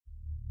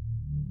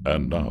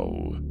And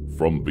now,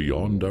 from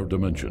beyond our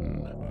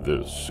dimension,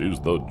 this is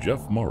the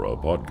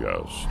JeffMara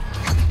podcast.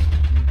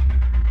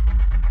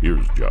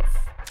 Here's Jeff.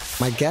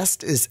 My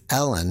guest is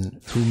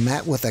Ellyn, who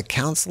met with a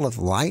council of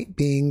light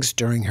beings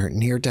during her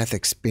near-death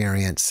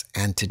experience,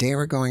 and today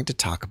we're going to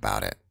talk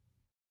about it.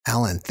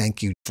 Ellyn,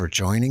 thank you for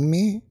joining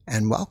me,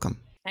 and welcome.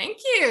 Thank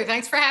you.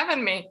 Thanks for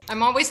having me.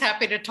 I'm always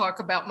happy to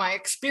talk about my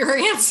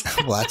experience.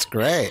 Well, that's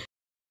great.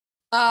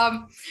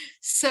 I'll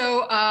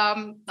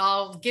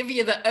give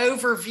you the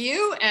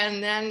overview,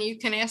 and then you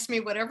can ask me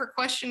whatever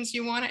questions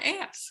you want to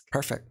ask.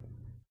 Perfect.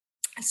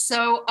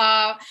 So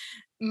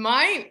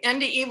my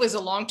NDE was a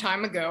long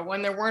time ago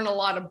when there weren't a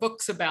lot of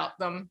books about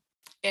them.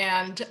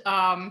 And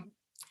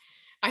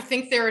I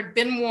think there had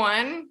been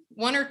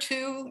one or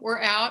two were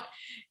out,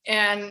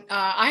 and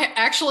I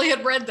actually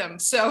had read them.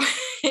 So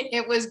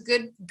it was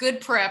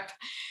good prep.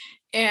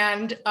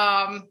 And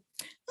so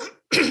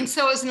it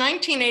was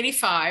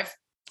 1985.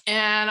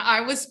 And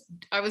I was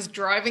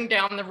driving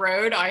down the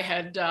road. I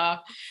had,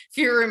 if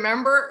you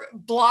remember,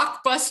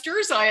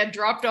 Blockbusters. I had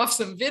dropped off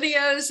some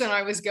videos, and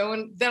I was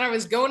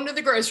going to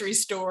the grocery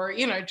store,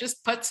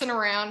 just putzing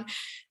around.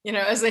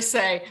 As they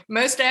say,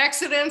 most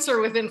accidents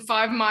are within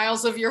 5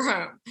 miles of your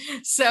home.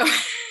 So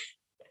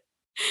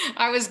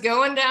I was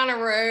going down a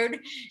road,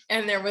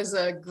 and there was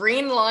a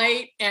green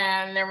light,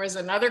 and there was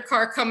another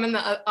car coming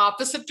the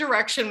opposite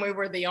direction. We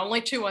were the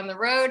only two on the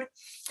road.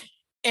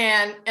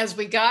 And as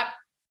we got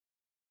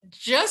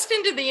just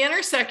into the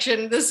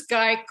intersection, this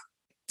guy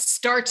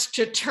starts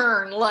to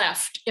turn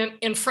left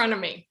in front of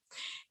me.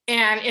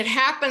 And it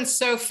happened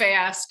so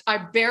fast, I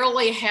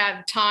barely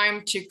had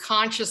time to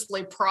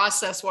consciously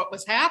process what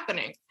was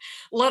happening,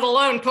 let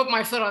alone put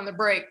my foot on the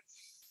brake.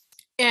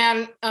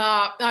 And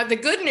the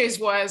good news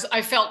was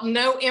I felt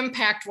no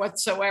impact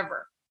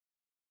whatsoever.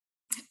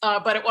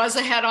 But it was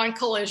a head-on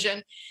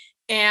collision,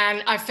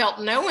 and I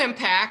felt no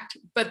impact.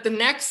 But the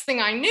next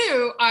thing I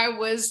knew, I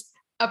was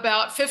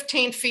about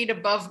 15 feet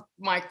above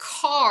my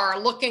car,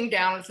 looking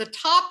down at the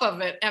top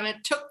of it. And it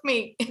took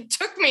me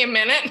a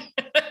minute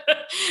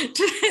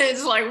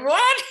it's like,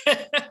 what?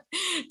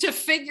 to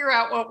figure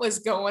out what was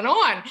going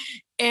on.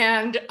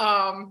 And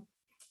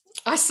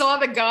I saw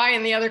the guy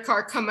in the other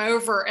car come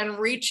over and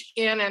reach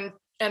in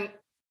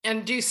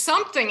and do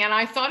something. And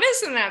I thought,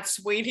 isn't that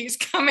sweet? He's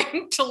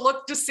coming to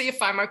look to see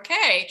if I'm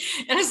okay.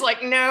 And it's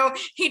like, no,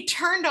 he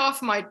turned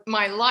off my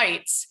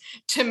lights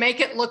to make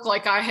it look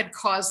like I had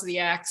caused the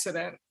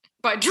accident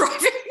by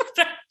driving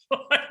without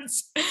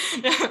lights.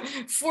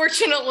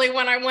 Fortunately,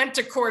 when I went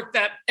to court,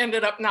 that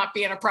ended up not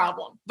being a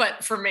problem,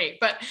 but for me.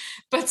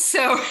 But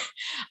so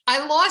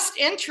I lost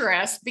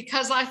interest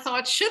because I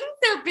thought, shouldn't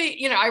there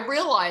be, I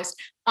realized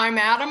I'm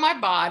out of my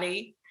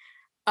body.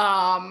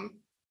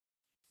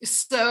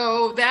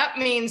 So that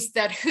means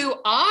that who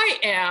I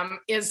am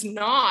is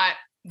not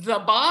the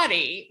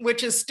body,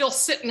 which is still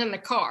sitting in the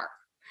car.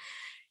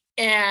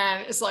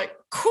 And it's like,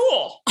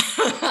 cool,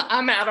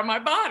 I'm out of my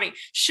body.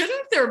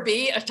 Shouldn't there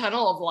be a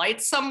tunnel of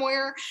light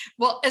somewhere?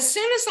 Well, as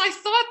soon as I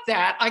thought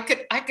that,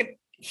 I could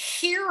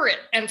hear it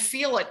and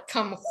feel it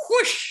come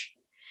whoosh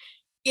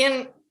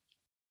in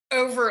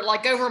over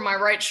my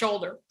right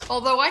shoulder.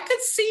 Although I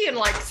could see in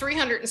like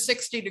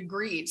 360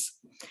 degrees.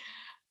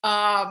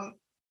 And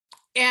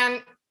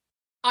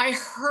I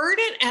heard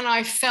it and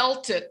I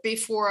felt it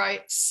before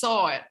I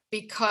saw it,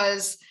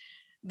 because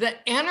the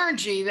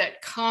energy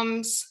that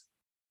comes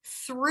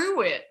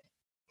through it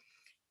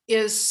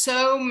is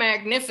so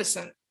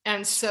magnificent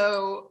and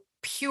so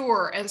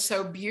pure and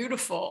so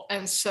beautiful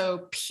and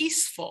so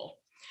peaceful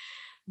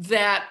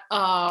that,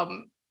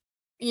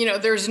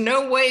 there's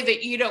no way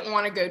that you don't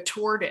want to go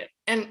toward it.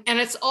 And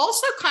it's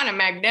also kind of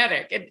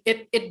magnetic.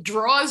 It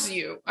draws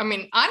you. I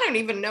mean, I don't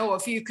even know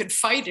if you could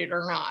fight it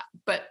or not,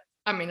 but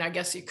I mean, I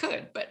guess you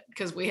could, but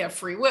because we have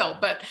free will,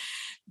 but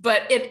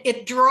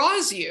it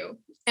draws you.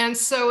 And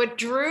so it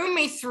drew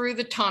me through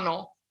the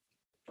tunnel,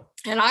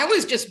 and I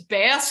was just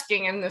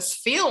basking in this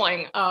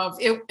feeling of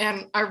it.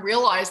 And I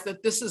realized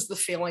that this is the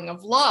feeling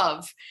of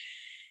love.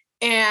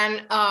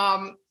 And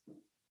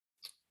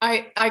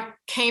I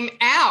came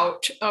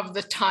out of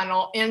the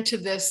tunnel into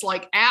this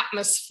like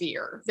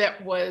atmosphere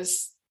that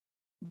was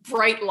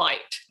bright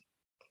light.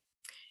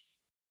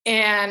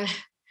 And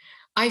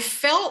I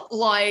felt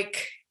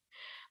like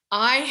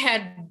I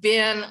had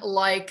been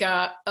like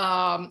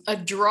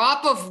a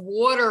drop of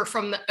water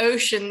from the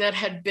ocean that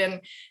had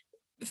been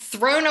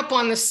thrown up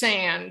on the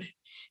sand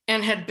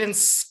and had been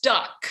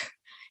stuck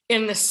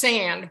in the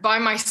sand by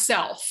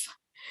myself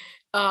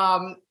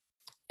in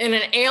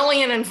an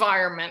alien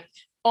environment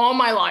all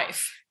my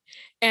life.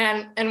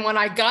 And when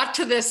I got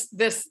to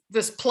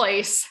this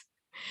place,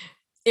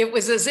 it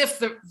was as if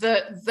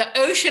the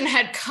ocean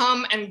had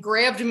come and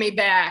grabbed me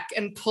back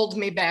and pulled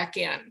me back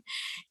in.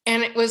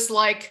 And it was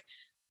like,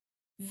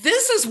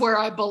 this is where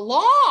I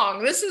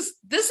belong. This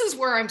is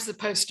where I'm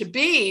supposed to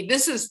be.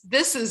 This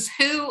is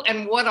who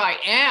and what I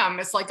am.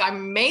 It's like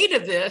I'm made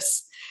of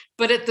this,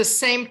 but at the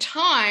same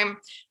time,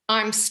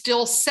 I'm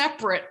still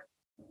separate.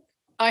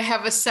 I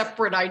have a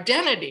separate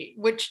identity,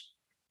 which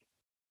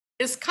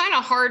it's kind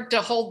of hard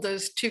to hold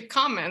those two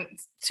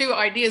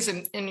ideas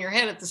in your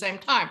head at the same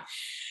time.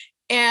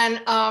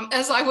 And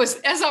as I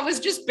was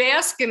just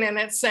basking in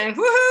it, saying,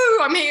 "Woohoo!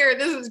 I'm here.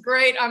 This is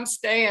great. I'm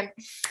staying."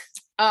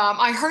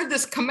 I heard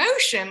this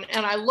commotion,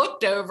 and I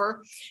looked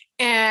over,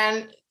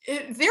 and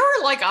there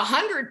were like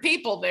 100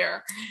 people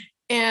there.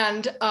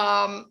 And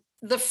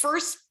the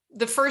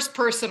first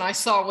person I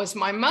saw was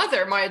my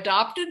mother, my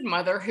adopted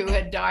mother, who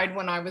had died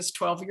when I was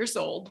 12 years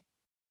old.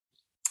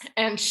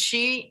 And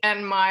she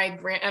and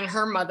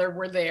her mother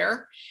were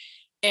there,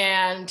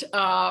 and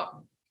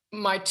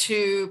my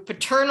two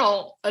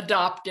paternal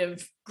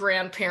adoptive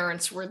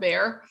grandparents were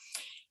there.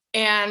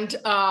 And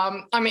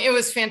I mean, it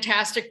was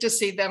fantastic to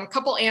see them, a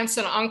couple aunts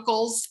and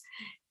uncles.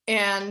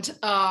 And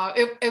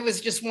it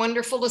was just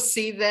wonderful to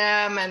see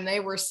them. And they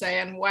were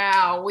saying,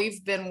 "Wow,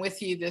 we've been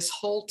with you this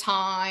whole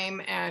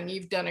time and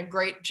you've done a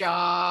great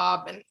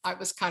job." And I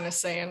was kind of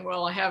saying,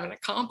 "Well, I haven't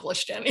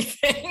accomplished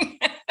anything."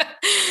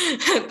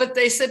 But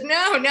they said,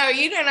 no,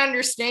 you don't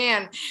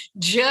understand.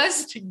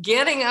 Just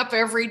getting up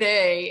every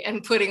day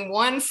and putting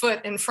one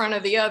foot in front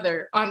of the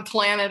other on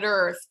planet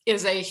Earth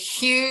is a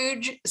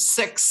huge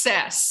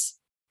success,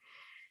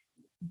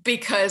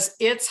 because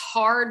it's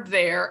hard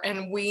there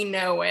and we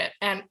know it.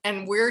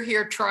 And we're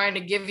here trying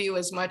to give you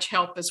as much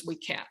help as we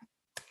can.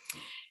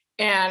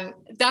 And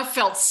that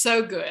felt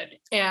so good.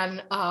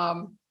 And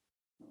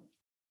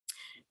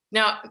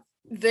now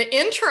the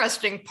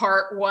interesting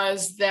part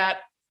was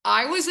that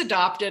I was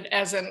adopted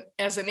as an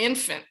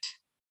infant,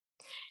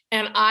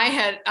 and I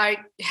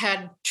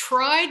had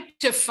tried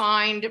to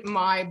find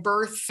my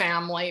birth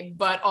family,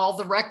 but all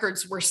the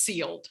records were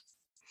sealed.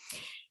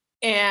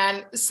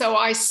 And so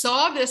I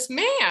saw this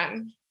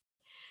man,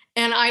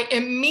 and I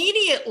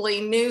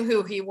immediately knew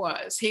who he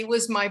was. He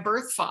was my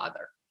birth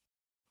father.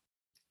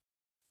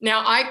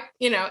 Now,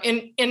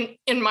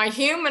 in my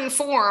human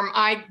form,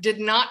 I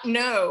did not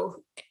know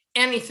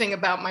anything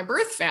about my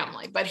birth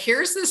family, but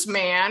here's this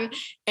man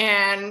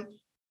and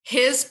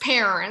his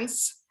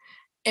parents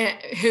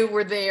who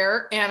were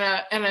there,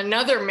 and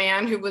another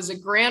man who was a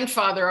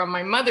grandfather on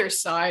my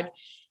mother's side,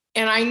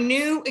 and I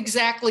knew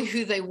exactly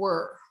who they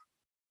were.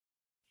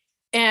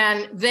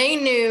 And they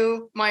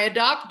knew my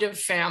adoptive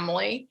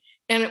family,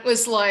 and it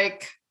was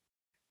like,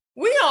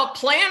 we all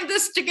planned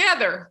this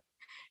together.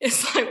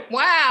 It's like,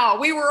 wow,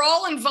 we were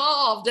all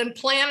involved in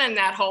planning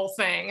that whole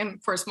thing. And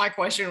of course, my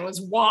question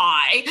was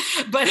why,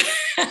 but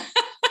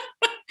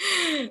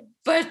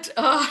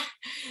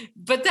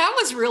but that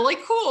was really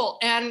cool.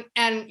 And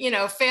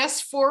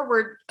fast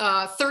forward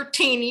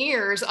 13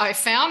 years, I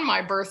found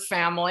my birth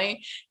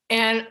family,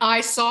 and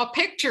I saw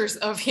pictures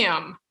of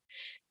him.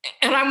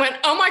 And I went,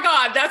 oh my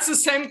God, that's the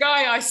same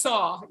guy I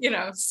saw,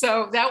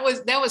 so that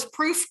was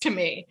proof to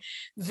me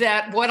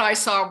that what I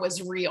saw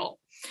was real.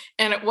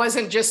 And it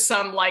wasn't just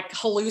some like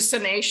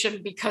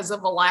hallucination because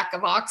of a lack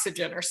of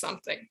oxygen or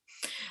something.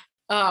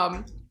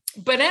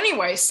 But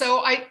anyway,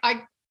 so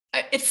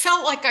it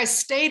felt like I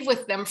stayed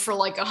with them for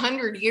like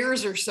 100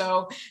 years or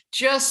so,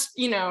 just,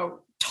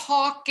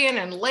 talking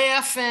and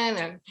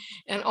laughing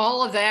and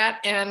all of that.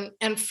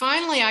 And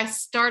finally I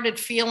started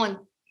feeling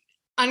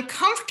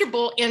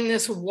uncomfortable in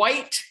this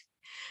white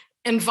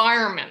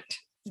environment,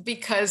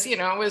 because,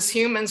 as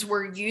humans,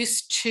 we're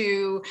used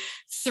to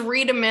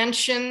 3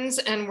 dimensions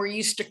and we're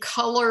used to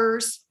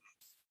colors.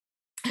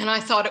 And I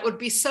thought it would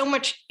be so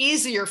much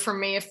easier for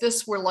me if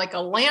this were like a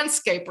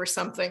landscape or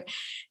something.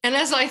 And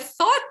as I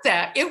thought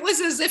that, it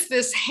was as if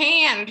this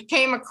hand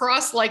came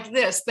across like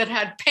this that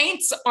had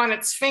paints on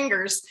its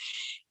fingers,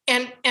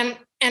 and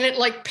it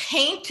like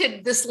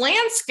painted this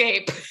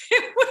landscape.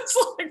 It was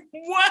like,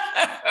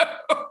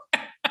 whoa.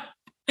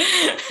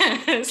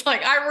 It's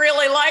like, I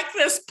really like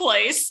this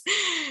place.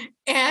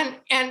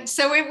 And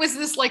so it was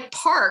this like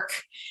park,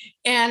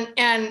 and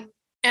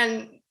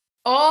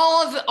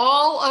all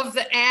of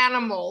the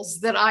animals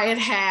that I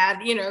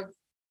had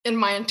in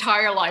my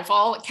entire life,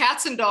 all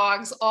cats and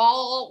dogs,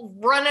 all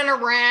running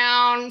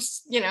around,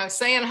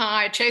 saying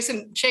hi,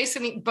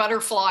 chasing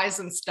butterflies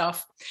and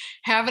stuff,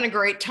 having a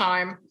great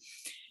time.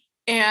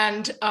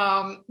 And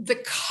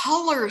the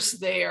colors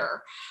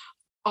there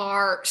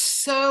are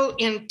so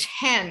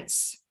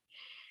intense.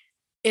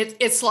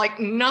 It's like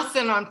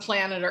nothing on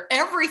planet Earth.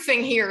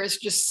 Everything here is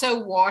just so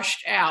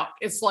washed out.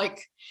 It's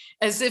like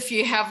as if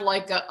you have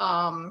like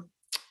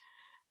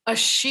a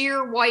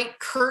sheer white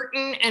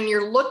curtain and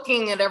you're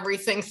looking at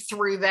everything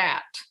through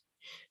that.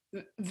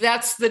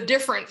 That's the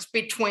difference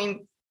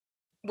between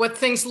what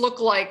things look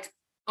like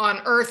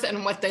on Earth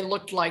and what they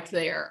looked like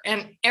there.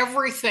 And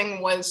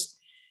everything was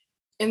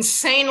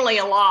insanely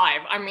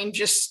alive. I mean,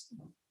 just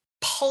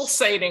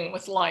pulsating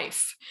with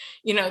life.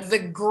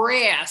 The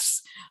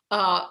grass,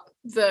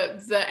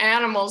 the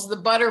animals, the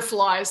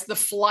butterflies, the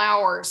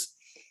flowers.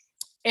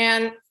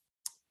 And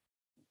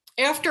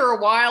after a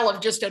while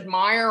of just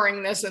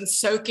admiring this and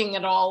soaking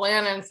it all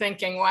in and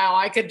thinking, wow,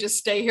 I could just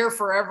stay here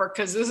forever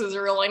because this is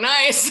really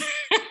nice.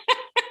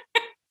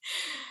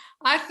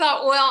 I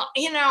thought, well,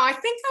 I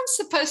think I'm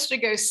supposed to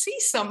go see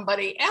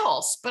somebody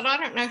else, but I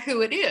don't know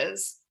who it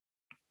is.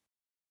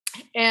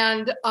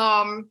 And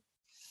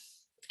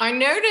I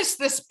noticed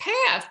this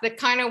path that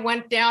kind of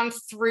went down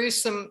through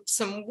some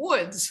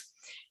woods.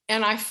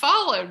 And I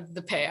followed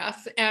the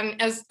path.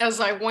 And as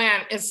I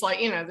went, it's like,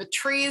 the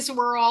trees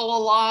were all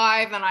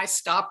alive, and I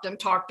stopped and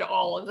talked to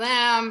all of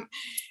them.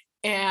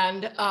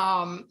 And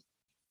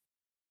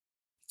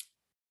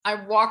I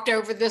walked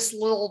over this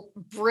little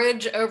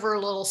bridge over a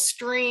little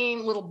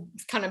stream, little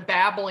kind of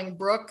babbling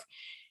brook.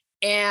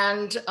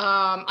 And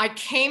I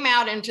came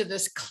out into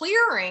this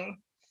clearing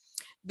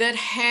that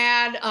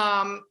had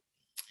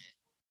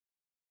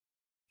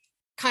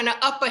kind of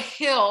up a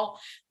hill,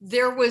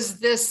 there was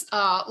this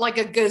like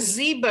a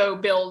gazebo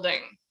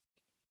building.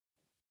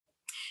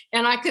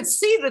 And I could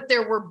see that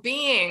there were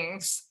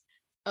beings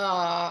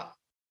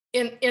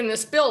in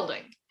this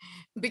building,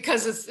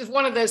 because it's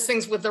one of those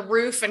things with a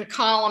roof and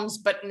columns,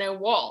 but no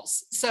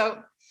walls.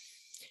 So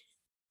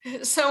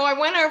I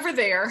went over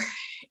there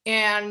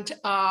and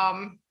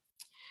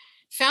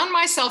found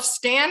myself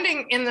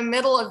standing in the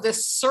middle of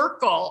this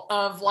circle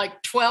of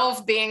like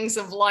 12 beings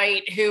of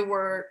light who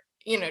were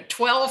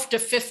 12 to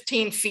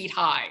 15 feet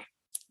high.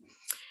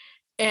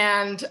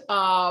 And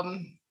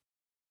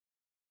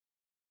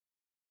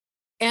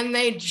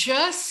they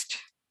just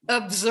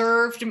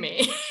observed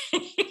me.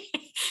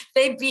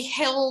 They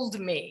beheld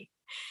me.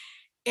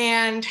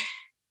 And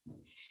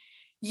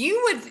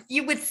you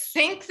would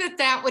think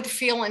that would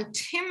feel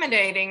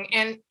intimidating.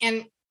 And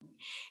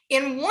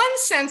in one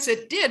sense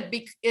it did.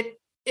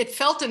 It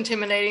felt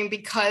intimidating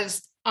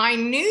because I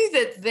knew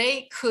that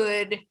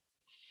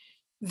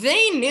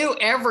they knew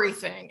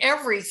everything,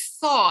 every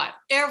thought,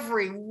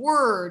 every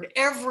word,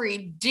 every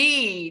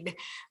deed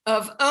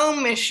of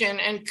omission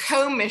and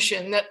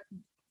commission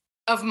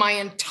of my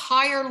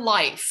entire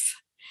life.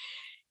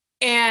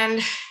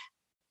 And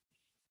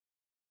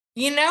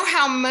you know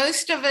how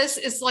most of us,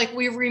 it's like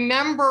we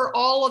remember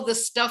all of the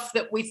stuff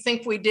that we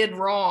think we did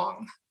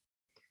wrong.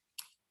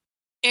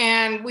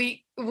 And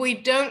we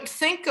don't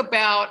think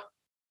about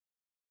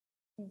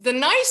the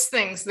nice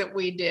things that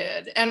we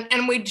did.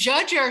 And we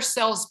judge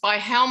ourselves by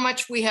how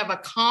much we have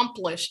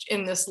accomplished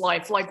in this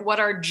life, like what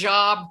our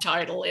job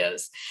title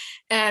is.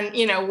 And,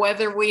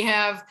 whether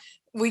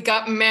we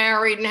got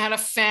married and had a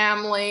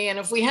family. And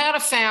if we had a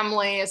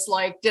family, it's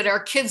like, did our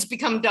kids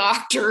become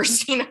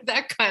doctors?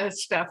 That kind of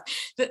stuff.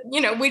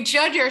 We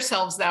judge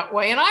ourselves that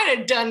way. And I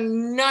had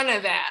done none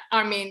of that.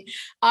 I mean,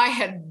 I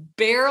had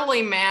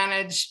barely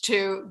managed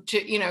to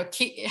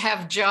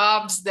have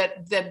jobs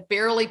that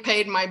barely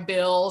paid my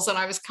bills. And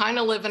I was kind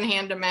of living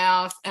hand to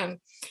mouth. And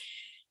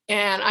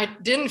I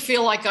didn't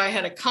feel like I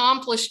had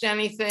accomplished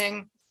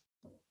anything.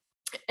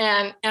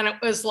 And it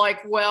was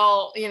like,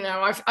 well,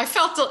 I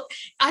felt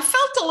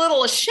a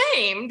little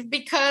ashamed,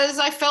 because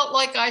I felt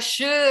like I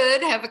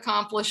should have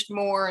accomplished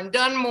more and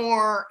done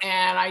more.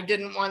 And I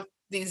didn't want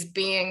these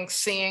beings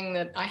seeing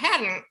that I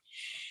hadn't.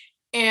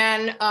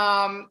 And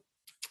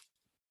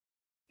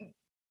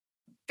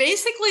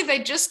basically they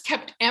just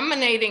kept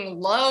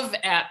emanating love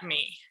at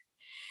me.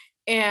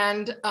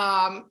 And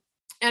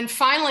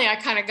finally I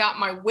kind of got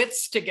my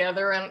wits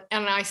together, and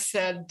I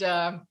said,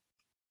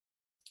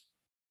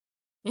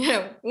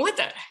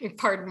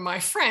 pardon my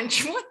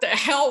French, what the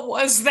hell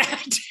was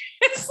that?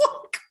 It's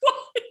like,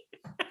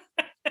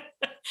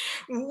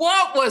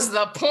 what was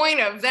the point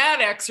of that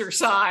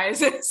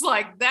exercise? It's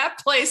like, that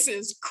place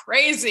is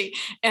crazy,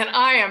 and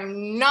I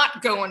am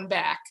not going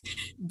back,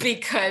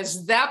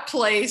 because that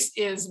place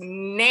is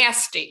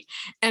nasty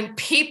and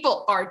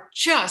people are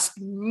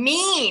just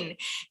mean,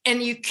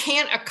 and you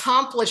can't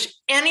accomplish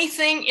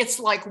anything. It's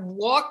like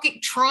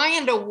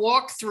trying to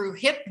walk through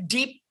hip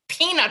deep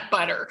peanut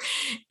butter.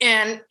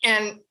 And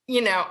I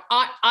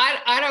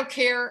don't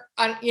care.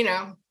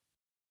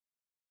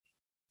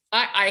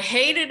 I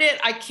hated it.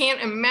 I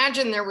can't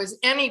imagine there was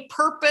any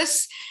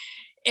purpose.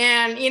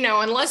 And,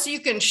 unless you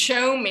can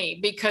show me,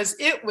 because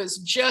it was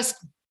just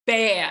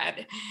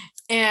bad.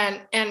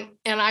 And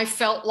I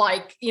felt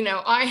like,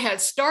 I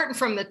had started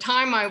from the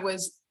time I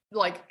was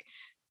like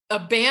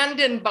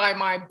abandoned by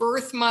my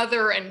birth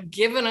mother and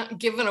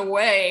given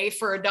away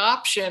for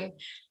adoption.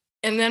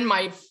 And then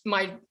my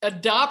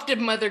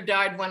adopted mother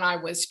died when I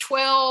was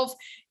 12.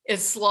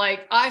 It's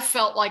like, I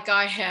felt like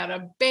I had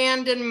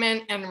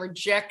abandonment and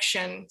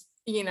rejection,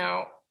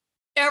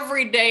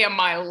 every day of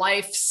my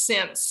life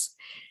since.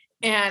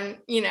 And,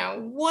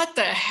 what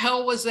the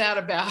hell was that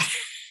about?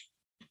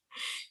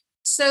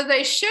 So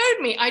they showed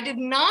me, I did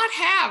not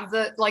have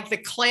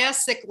the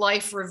classic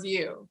life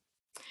review,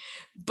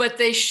 but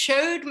they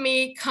showed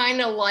me kind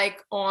of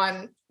like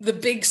on the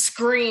big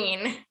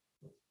screen,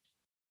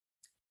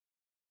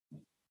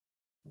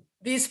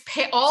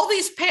 all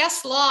these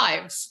past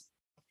lives.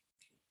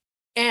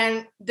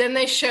 And then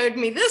they showed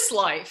me this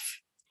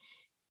life,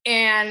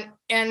 and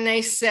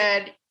they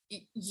said,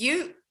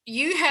 you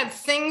had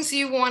things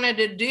you wanted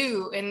to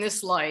do in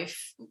this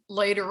life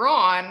later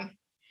on.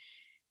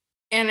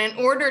 And in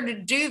order to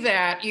do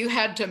that, you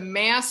had to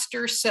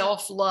master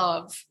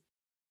self-love.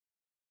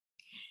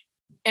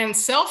 And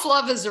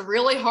self-love is a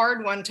really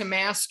hard one to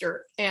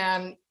master.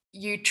 And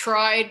you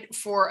tried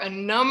for a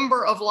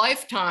number of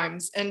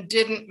lifetimes and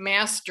didn't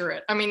master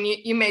it. I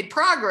mean, you made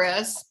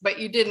progress, but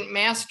you didn't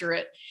master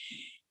it.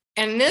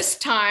 And this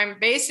time,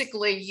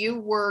 basically, you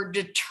were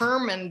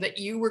determined that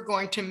you were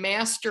going to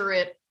master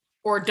it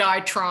or die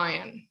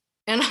trying.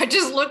 And I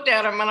just looked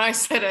at them and I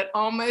said, it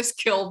almost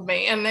killed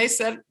me. And they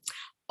said,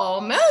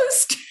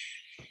 almost.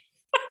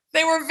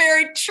 They were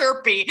very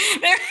chirpy.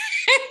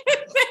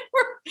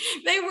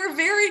 They were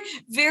very,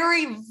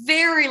 very,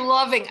 very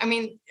loving. I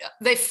mean,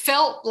 they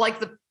felt like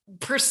the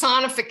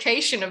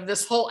personification of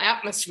this whole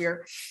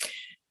atmosphere.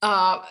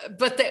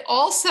 But they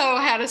also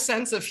had a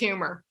sense of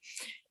humor.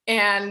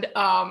 And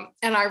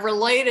I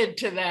related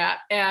to that.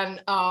 And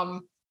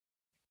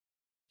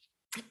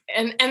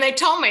they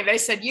told me, they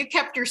said, you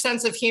kept your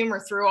sense of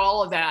humor through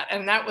all of that.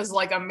 And that was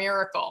like a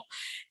miracle.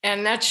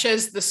 And that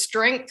shows the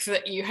strength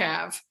that you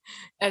have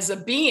as a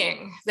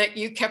being, that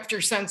you kept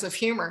your sense of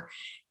humor.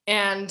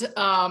 And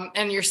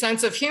your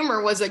sense of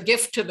humor was a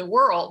gift to the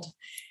world.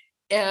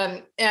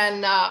 So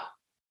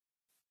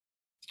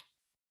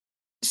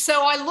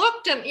I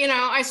looked and,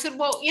 I said,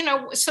 well,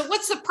 so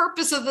what's the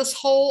purpose of this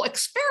whole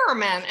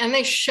experiment? And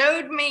they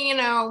showed me,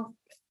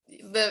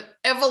 the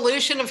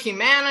evolution of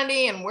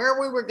humanity and where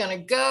we were going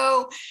to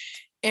go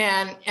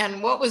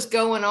and what was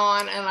going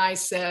on. And I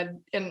said,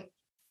 and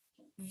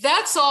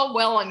that's all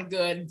well and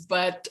good,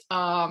 but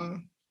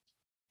I'm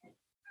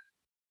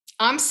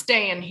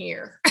staying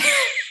here.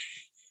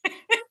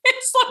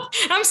 It's like,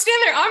 I'm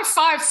standing there, I'm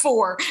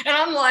 5'4", and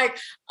I'm like,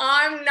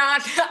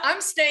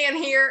 I'm staying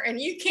here and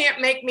you can't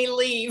make me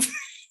leave.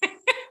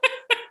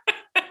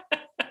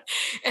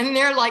 And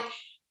they're like,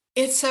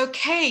 it's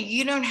okay.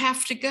 You don't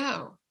have to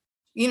go.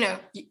 You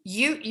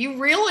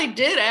really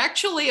did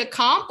actually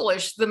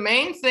accomplish the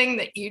main thing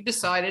that you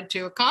decided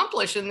to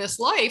accomplish in this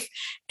life.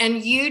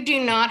 And you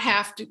do not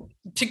have to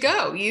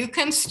go. You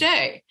can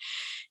stay.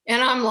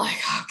 And I'm like,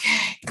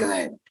 okay,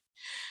 good.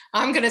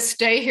 I'm going to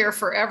stay here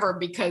forever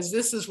because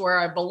this is where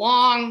I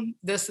belong.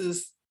 This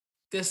is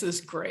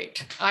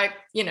great. As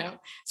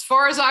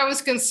far as I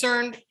was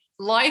concerned,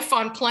 life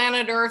on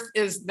planet Earth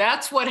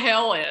that's what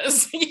hell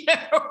is.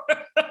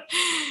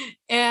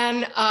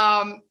 And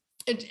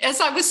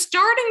as I was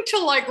starting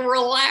to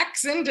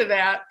relax into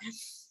that,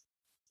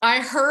 I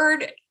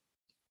heard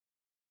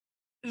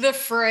the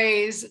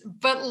phrase,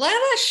 but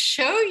let us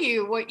show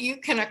you what you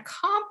can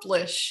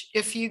accomplish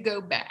if you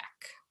go back.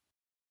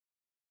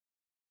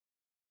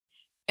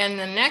 And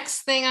the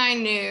next thing I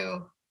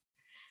knew,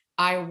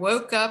 I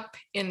woke up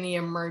in the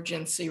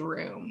emergency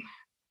room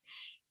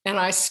and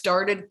I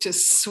started to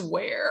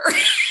swear.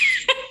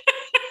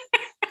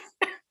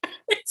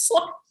 It's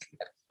like,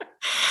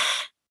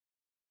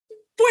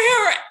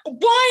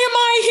 why am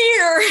I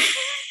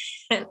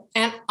here?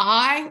 And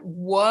I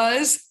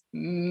was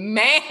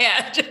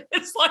mad.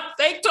 It's like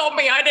they told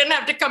me I didn't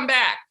have to come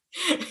back.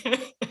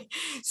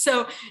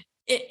 So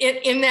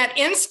in that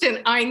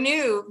instant, I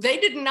knew they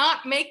did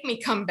not make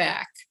me come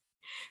back.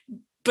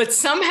 But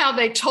somehow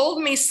they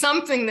told me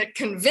something that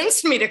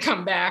convinced me to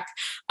come back.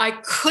 I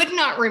could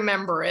not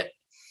remember it.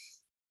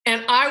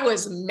 And I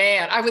was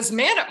mad. I was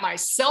mad at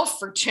myself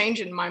for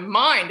changing my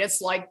mind.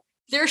 It's like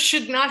there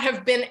should not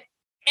have been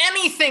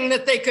anything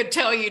that they could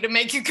tell you to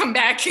make you come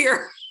back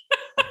here.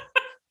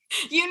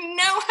 You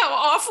know how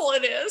awful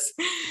it is.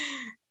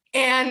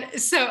 And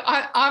so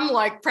I'm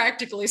like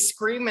practically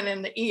screaming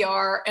in the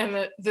ER,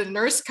 and the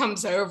nurse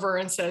comes over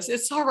and says,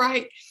 "It's all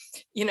right.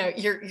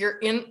 You're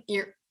in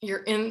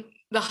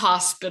the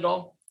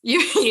hospital.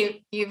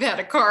 You've had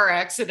a car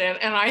accident."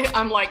 And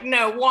I'm like,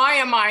 "No, why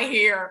am I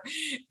here?"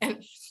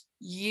 And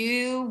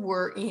you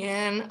were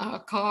in a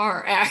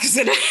car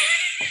accident.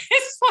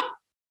 It's like,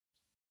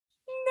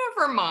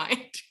 never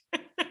mind.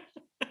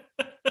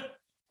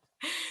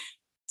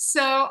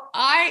 So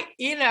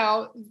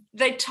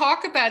they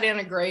talk about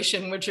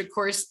integration, which of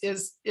course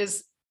is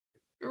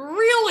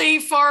really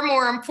far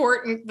more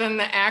important than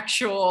the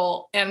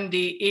actual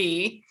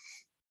NDE.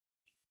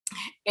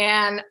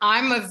 And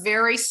I'm a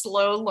very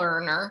slow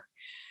learner.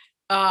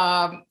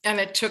 And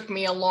it took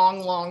me a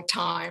long, long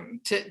time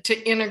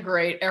to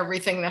integrate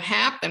everything that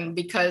happened,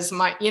 because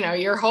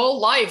your whole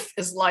life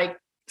is like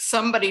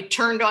somebody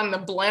turned on the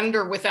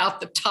blender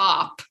without the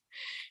top.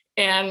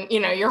 And,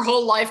 your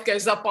whole life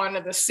goes up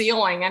onto the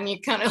ceiling and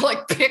you kind of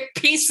like pick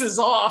pieces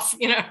off,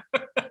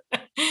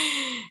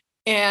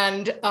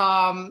 And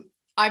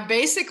I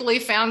basically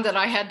found that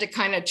I had to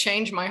kind of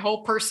change my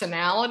whole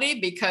personality,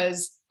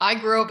 because I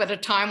grew up at a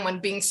time when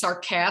being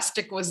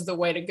sarcastic was the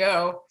way to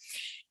go.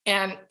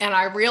 And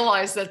I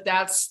realized that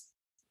that's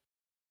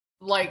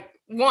like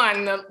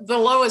the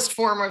lowest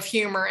form of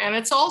humor. And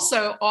it's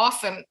also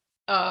often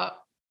a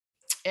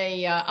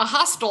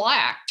hostile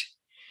act.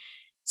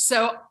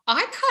 So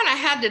I kind of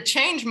had to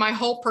change my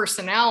whole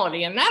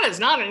personality, and that is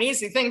not an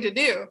easy thing to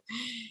do.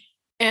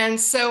 And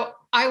so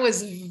I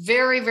was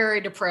very, very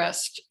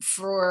depressed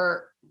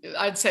for,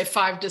 I'd say,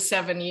 5 to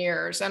 7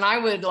 years. And I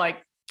would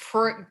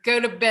go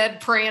to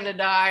bed praying to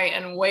die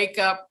and wake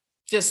up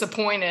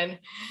disappointed.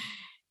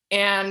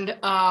 And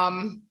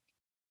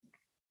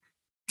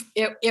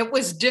it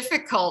was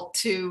difficult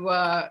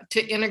to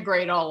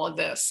integrate all of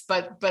this,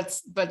 but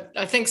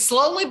I think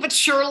slowly but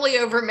surely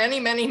over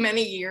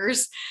many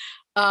years,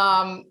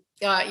 I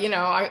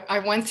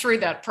went through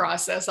that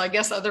process. I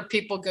guess other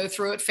people go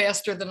through it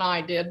faster than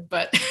I did,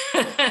 but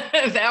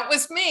that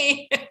was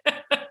me.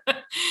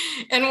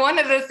 And one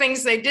of the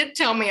things they did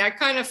tell me, I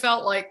kind of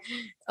felt like,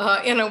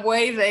 in a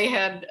way, they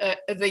had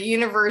the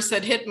universe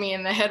had hit me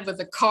in the head with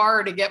a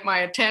car to get my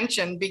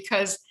attention,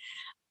 because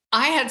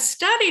I had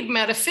studied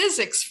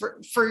metaphysics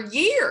for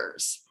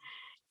years.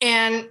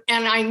 And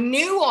I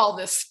knew all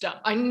this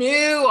stuff.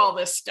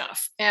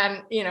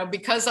 And,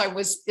 because I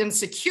was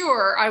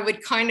insecure, I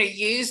would kind of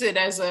use it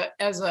as a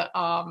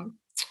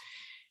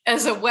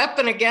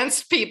weapon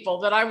against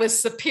people, that I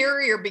was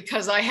superior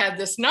because I had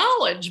this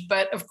knowledge.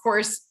 But of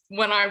course,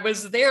 when I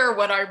was there,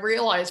 what I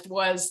realized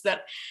was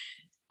that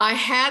I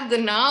had the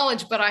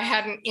knowledge, but I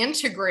hadn't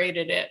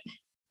integrated it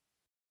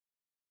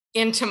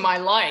into my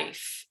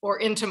life or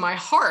into my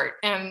heart.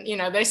 And,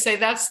 they say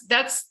that's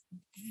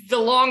the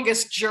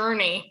longest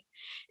journey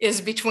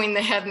is between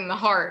the head and the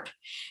heart.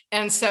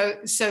 And so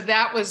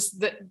that was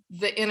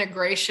the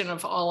integration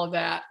of all of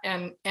that.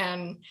 And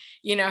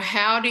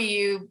how do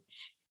you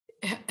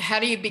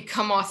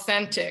become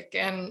authentic?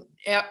 And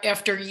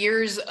after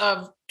years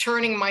of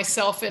turning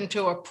myself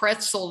into a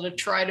pretzel to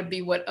try to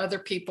be what other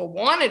people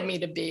wanted me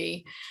to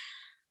be,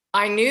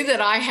 I knew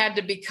that I had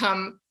to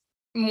become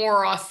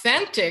more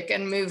authentic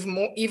and move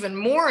even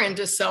more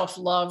into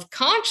self-love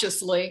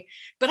consciously,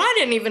 but I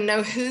didn't even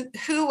know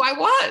who I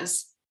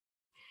was.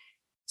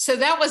 So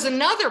that was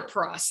another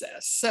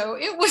process. So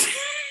it was,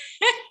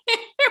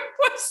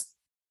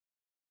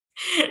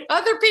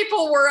 other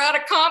people were out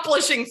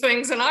accomplishing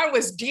things, and I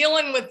was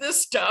dealing with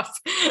this stuff,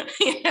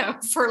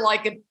 for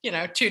like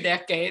 2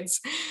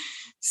 decades.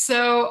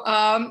 So,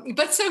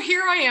 so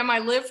here I am. I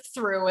lived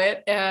through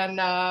it, and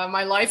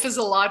my life is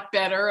a lot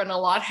better and a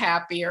lot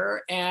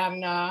happier.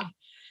 And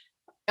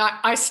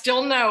I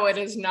still know it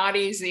is not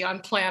easy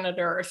on planet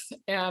Earth,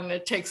 and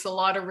it takes a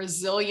lot of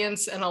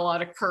resilience and a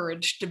lot of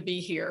courage to be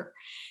here.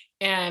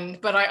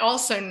 But I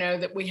also know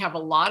that we have a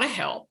lot of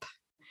help.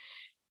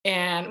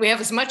 And we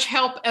have as much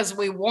help as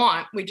we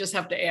want. We just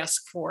have to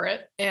ask for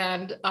it.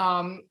 And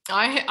I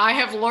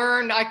have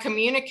learned, I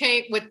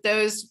communicate with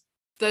those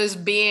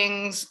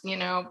beings,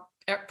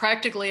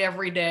 practically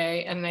every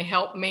day, and they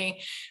help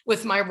me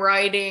with my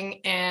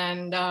writing.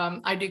 And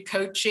I do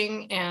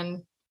coaching,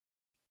 and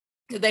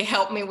they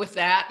help me with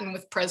that and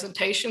with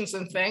presentations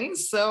and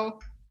things. So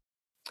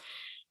at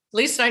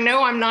least I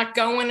know I'm not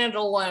going it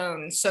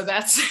alone. So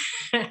that's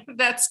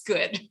that's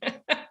good.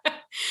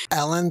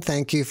 Ellyn,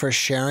 thank you for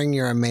sharing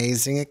your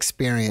amazing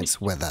experience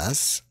with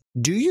us.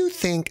 Do you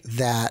think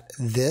that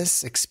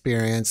this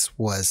experience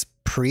was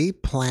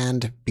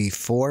pre-planned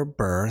before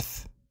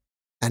birth,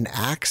 an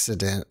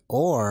accident,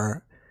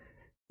 or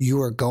you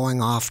were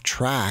going off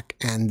track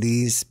and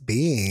these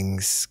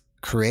beings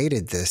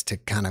created this to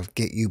kind of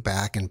get you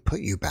back and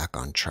put you back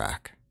on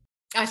track?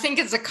 I think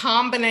it's a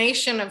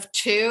combination of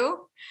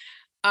two.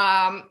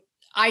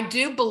 I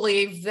do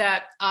believe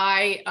that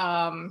I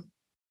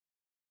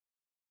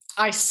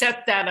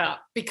set that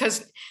up,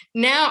 because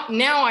now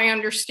I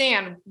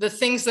understand the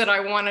things that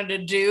I wanted to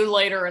do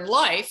later in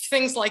life,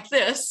 things like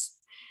this.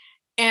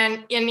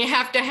 And you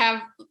have to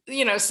have,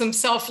 some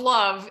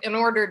self-love in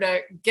order to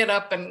get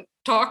up and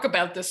talk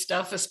about this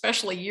stuff,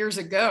 especially years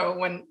ago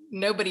when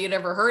nobody had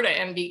ever heard of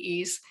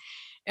NDEs,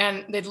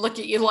 and they'd look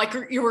at you like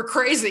you were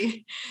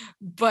crazy.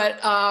 But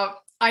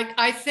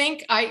I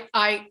think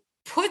I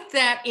put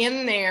that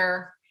in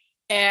there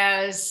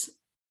as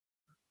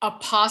a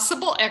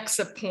possible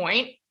exit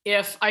point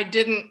if I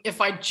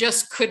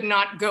just could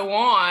not go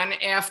on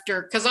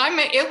after, because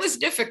it was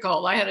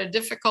difficult. I had a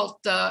difficult,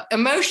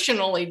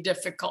 emotionally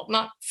difficult,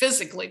 not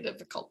physically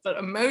difficult, but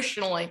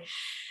emotionally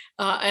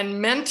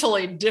and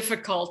mentally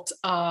difficult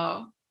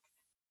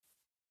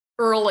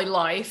early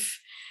life.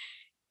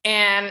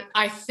 And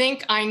I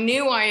think I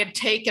knew I had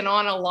taken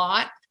on a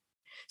lot.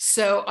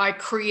 So I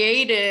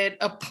created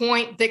a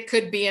point that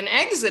could be an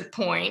exit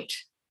point,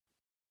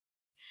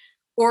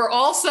 or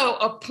also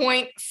a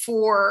point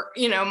for,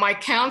 my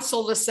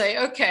counsel to say,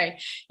 okay,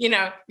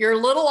 you're a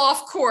little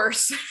off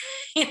course,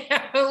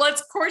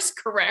 let's course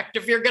correct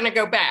if you're going to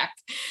go back.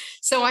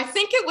 So I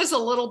think it was a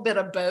little bit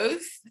of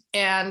both.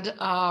 And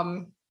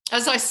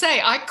as I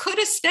say, I could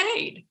have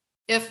stayed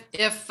if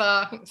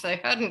they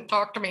hadn't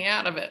talked me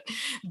out of it.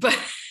 But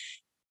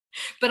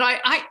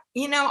I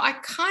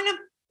kind of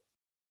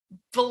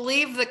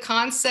believe the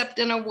concept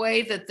in a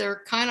way that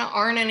there kind of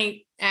aren't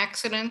any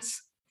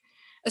accidents,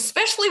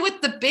 especially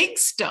with the big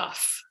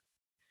stuff.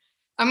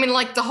 I mean,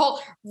 like the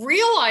whole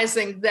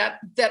realizing that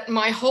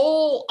my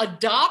whole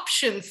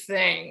adoption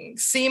thing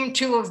seemed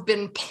to have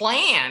been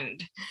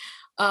planned.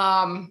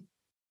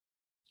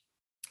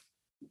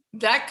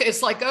 That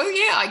it's like, oh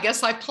yeah, I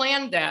guess I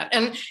planned that.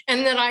 And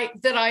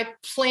that I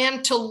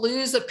planned to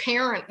lose a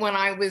parent when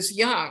I was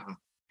young.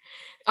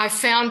 I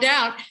found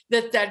out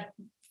that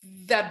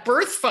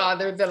birth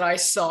father that I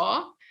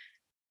saw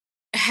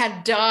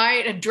had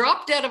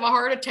dropped dead of a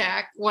heart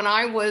attack when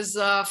I was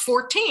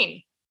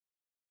 14.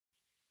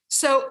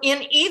 So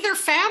in either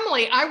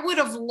family, I would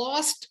have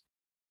lost,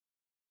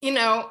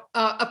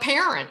 a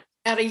parent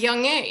at a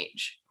young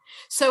age.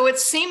 So it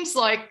seems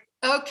like,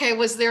 okay,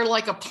 was there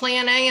like a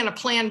plan A and a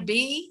plan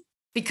B?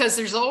 Because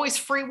there's always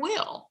free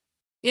will,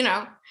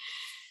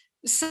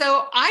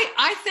 So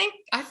I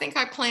think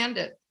I planned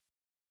it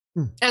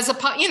as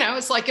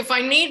it's like, if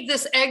I need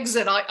this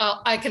exit,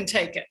 I can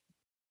take it.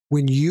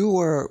 When you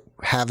were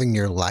having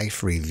your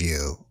life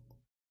review,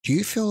 do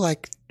you feel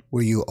like,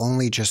 were you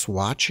only just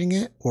watching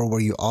it, or were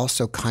you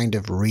also kind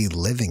of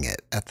reliving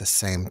it at the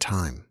same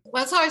time?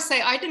 Well, that's how I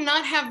say I did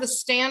not have the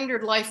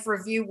standard life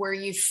review where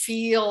you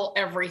feel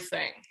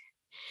everything.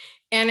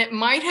 And it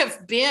might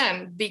have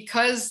been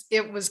because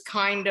it was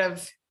kind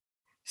of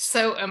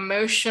so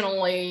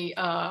emotionally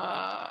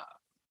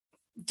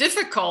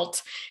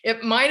difficult.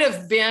 It might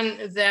have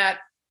been that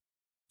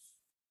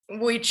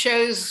we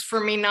chose for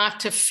me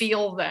not to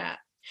feel that.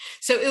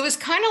 So it was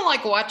kind of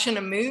like watching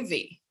a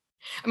movie.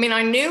 I mean,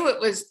 I knew it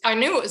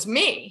was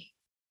me,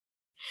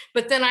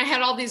 but then I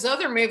had all these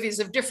other movies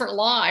of different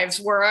lives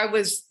where I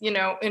was,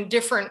 in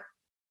different,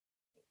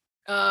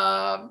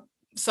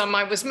 some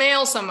I was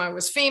male, some I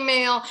was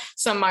female,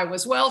 some I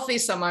was wealthy,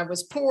 some I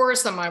was poor,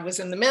 some I was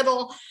in the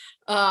middle,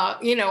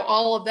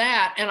 all of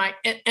that.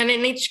 And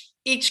in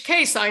each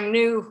case, I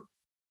knew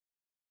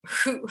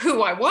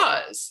who I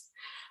was,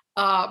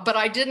 but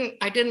I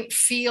didn't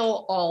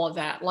feel all of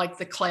that like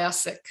the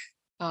classic.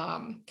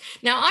 Now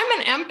I'm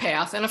an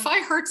empath, and if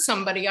I hurt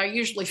somebody, I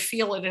usually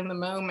feel it in the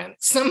moment.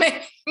 So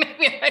maybe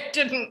I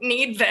didn't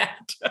need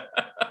that.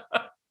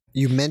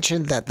 You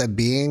mentioned that the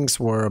beings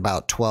were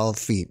about 12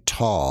 feet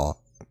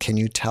tall. Can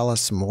you tell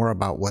us more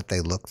about what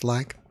they looked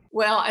like?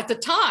 Well, at the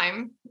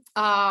time,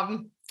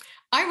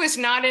 I was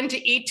not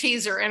into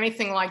ETs or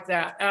anything like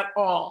that at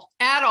all.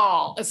 At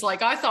all. It's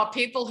like I thought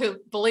people who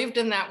believed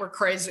in that were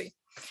crazy.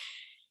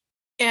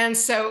 And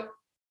so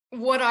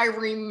what I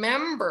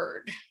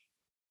remembered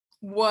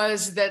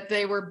was that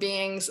they were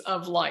beings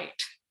of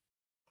light.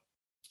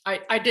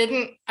 I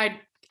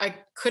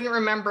couldn't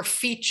remember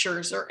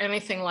features or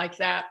anything like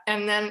that.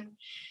 And then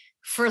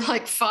for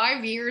like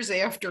 5 years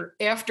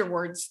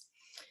afterwards,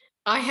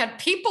 I had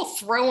people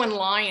throwing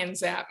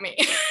lions at me.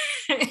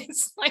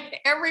 It's like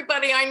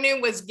everybody I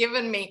knew was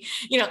giving me,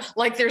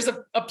 like there's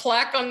a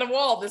plaque on the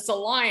wall that's a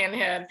lion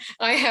head.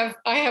 I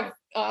have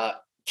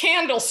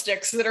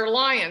candlesticks that are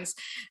lions.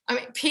 I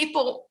mean,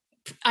 people,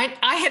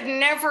 I had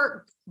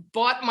never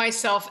bought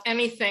myself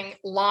anything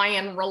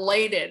lion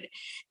related,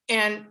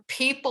 and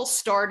people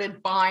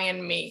started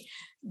buying me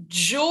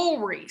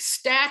jewelry,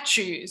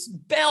 statues,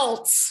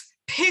 belts,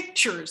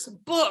 pictures,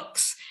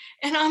 books.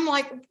 And I'm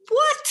like,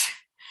 what?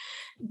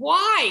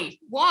 Why?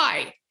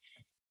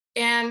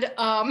 And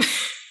I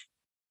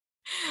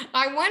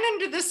went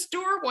into the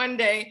store one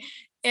day,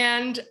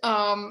 and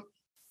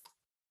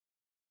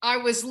I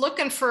was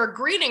looking for a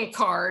greeting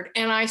card,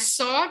 and I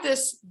saw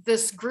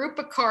this group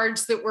of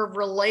cards that were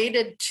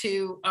related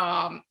to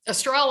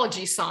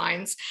astrology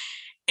signs.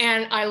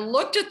 And I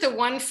looked at the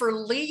one for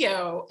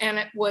Leo, and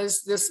it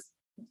was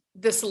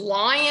this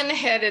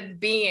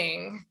lion-headed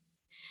being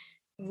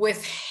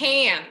with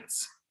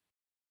hands.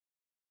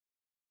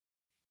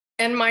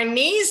 And my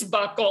knees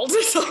buckled.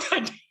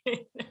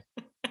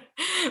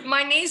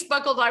 My knees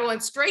buckled. I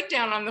went straight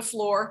down on the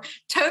floor,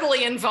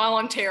 totally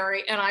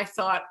involuntary. And I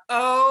thought,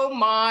 oh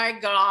my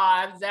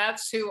God,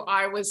 that's who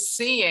I was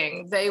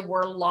seeing. They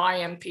were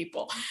lion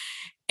people.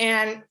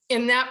 And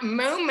in that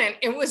moment,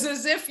 it was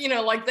as if,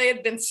 like they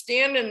had been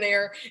standing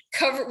there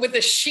covered with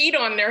a sheet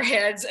on their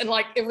heads. And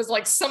like, it was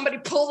like somebody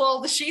pulled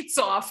all the sheets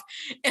off.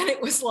 And it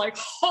was like,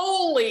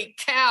 holy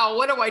cow,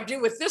 what do I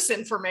do with this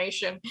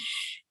information?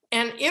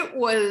 And it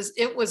was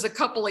a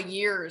couple of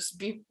years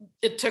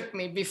it took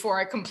me before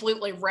I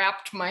completely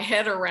wrapped my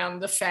head around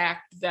the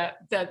fact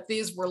that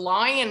these were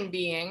lion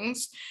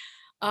beings,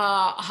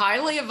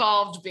 highly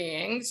evolved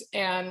beings,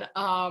 and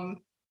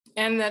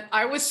that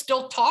I was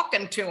still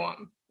talking to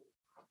them.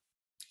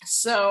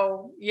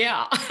 So,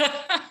 yeah.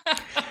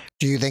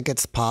 Do you think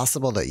it's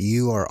possible that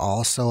you are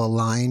also a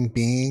lion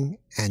being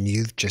and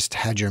you've just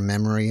had your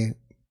memory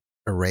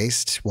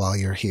erased while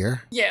you're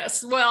here?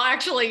 Yes. Well,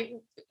 actually,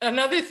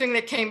 another thing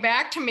that came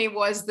back to me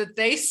was that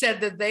they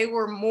said that they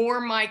were more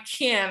my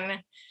kin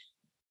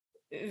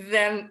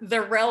than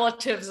the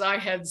relatives I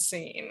had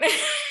seen.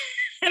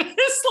 And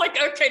it's like,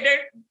 okay,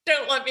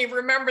 don't let me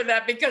remember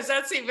that, because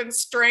that's even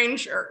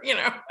stranger,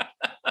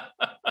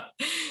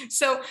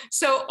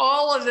 So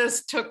all of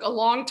this took a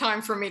long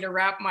time for me to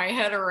wrap my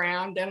head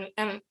around. And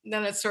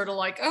then it's sort of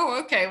like,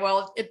 oh, okay,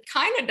 well, it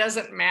kind of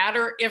doesn't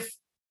matter if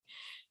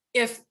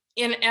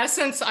in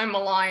essence, I'm a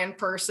lion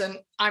person.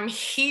 I'm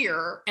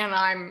here and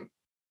I'm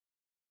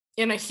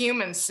in a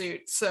human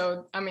suit.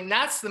 So, I mean,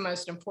 that's the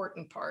most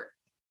important part,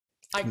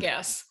 I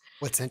guess.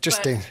 What's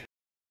interesting.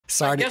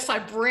 I guess I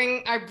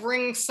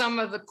bring some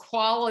of the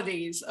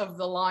qualities of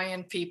the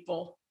lion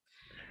people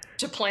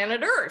to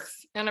planet Earth.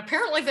 And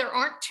apparently there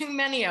aren't too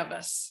many of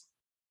us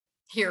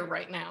here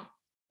right now.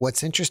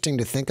 What's interesting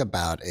to think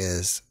about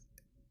is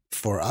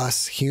for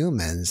us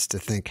humans to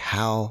think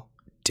how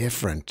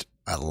different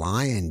a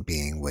lion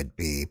being would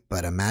be.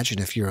 But imagine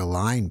if you're a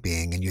lion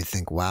being and you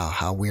think, wow,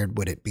 how weird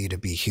would it be to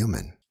be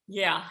human?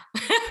 Yeah.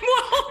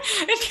 Well,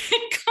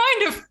 it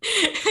kind of,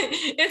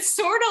 it's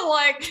sort of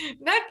like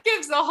that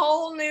gives a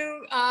whole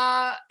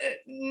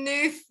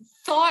new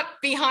thought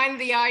behind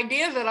the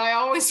idea that I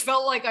always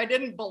felt like I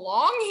didn't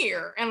belong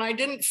here and I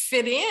didn't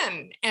fit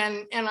in,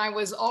 and I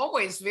was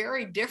always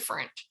very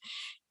different.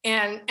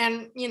 And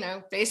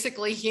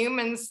basically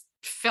humans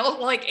felt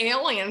like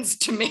aliens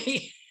to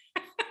me.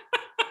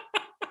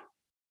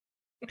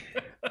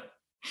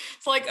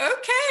 It's like,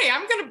 okay,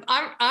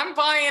 I'm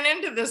buying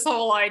into this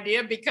whole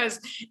idea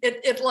because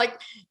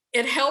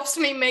it helps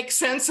me make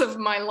sense of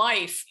my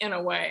life in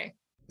a way.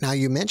 Now,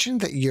 you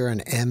mentioned that you're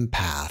an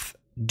empath.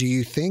 Do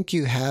you think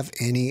you have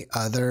any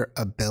other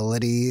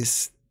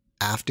abilities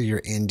after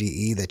your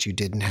NDE that you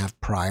didn't have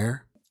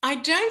prior? I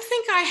don't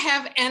think I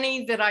have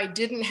any that I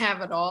didn't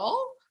have at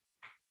all.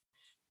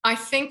 I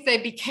think they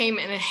became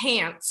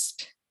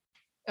enhanced.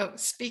 Oh,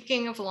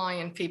 speaking of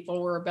lion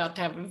people, we're about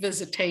to have a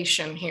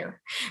visitation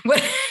here.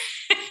 But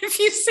if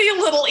you see a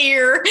little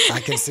ear. I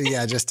can see,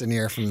 yeah, just an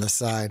ear from the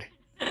side.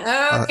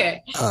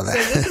 Okay. So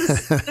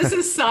this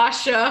is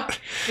Sasha.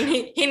 And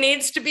he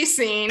needs to be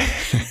seen.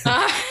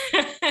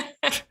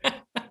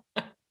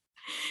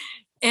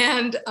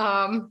 And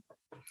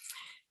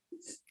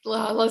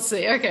let's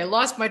see. Okay,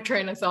 lost my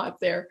train of thought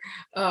there.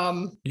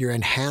 Your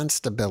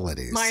enhanced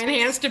abilities. My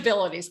enhanced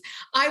abilities.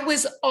 I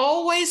was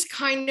always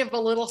kind of a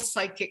little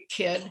psychic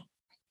kid.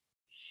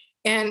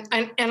 And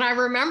I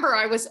remember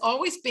I was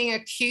always being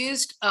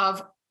accused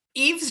of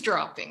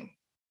eavesdropping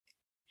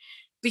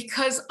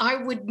because I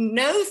would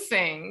know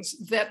things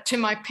that to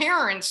my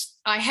parents,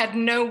 I had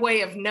no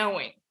way of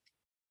knowing.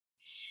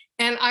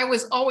 And I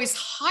was always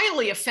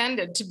highly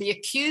offended to be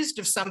accused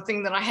of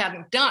something that I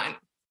hadn't done.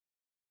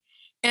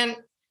 And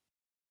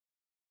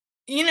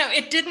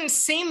it didn't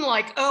seem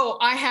like, oh,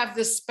 I have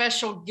this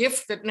special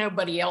gift that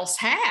nobody else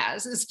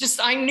has. It's just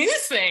I knew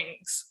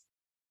things.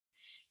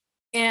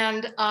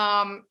 And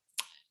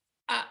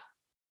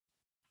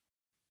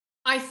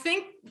I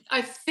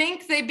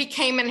think they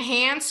became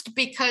enhanced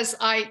because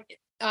I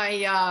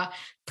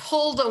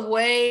pulled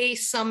away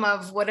some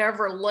of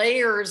whatever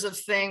layers of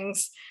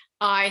things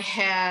I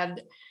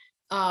had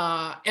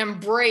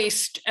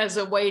embraced as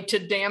a way to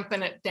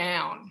dampen it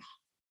down.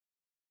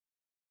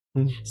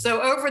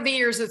 So over the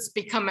years, it's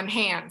become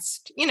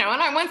enhanced, and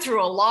I went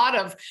through a lot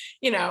of,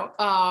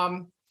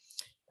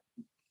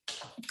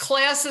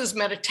 classes,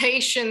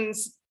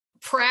 meditations,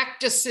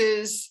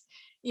 practices,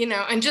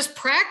 and just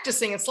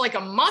practicing. It's like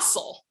a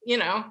muscle, you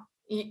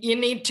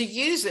need to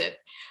use it.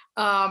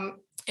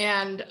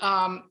 And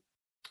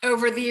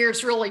over the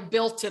years, really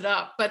built it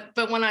up.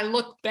 But when I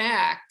look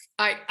back,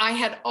 I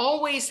had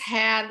always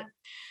had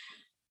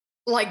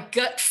like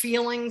gut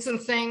feelings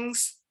and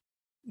things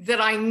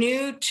that I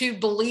knew to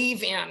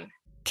believe in.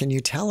 Can you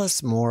tell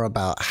us more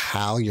about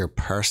how your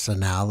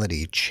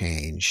personality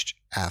changed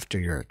after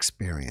your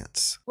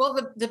experience? Well,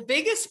 the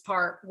biggest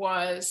part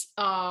was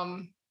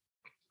the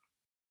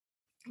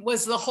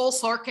whole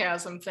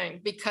sarcasm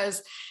thing,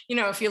 because,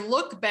 if you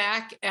look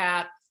back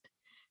at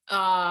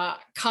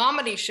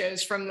comedy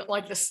shows from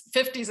like the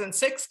 50s and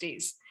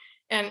 60s,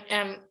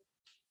 and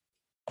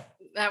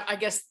that, I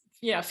guess,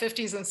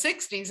 50s and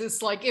 60s,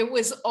 it's like it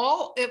was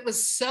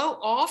so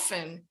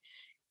often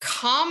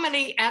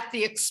comedy at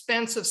the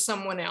expense of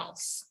someone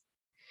else,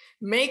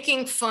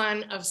 making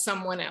fun of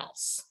someone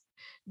else,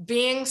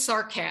 being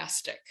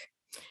sarcastic.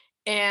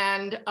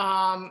 And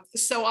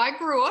so I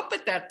grew up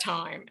at that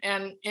time,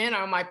 and,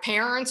 my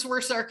parents were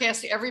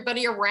sarcastic.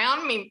 Everybody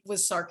around me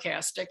was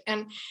sarcastic.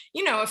 And,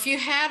 if you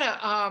had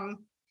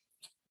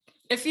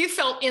if you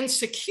felt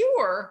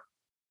insecure,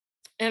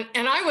 and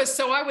I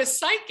was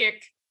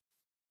psychic,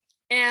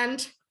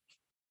 and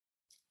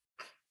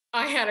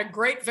I had a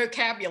great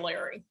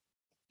vocabulary.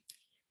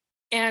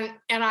 And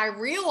I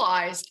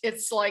realized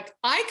it's like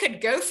I could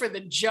go for the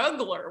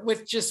jugular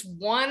with just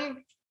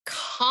one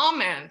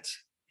comment,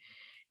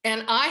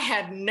 and I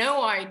had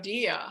no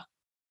idea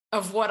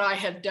of what I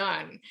had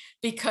done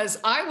because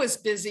I was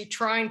busy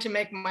trying to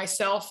make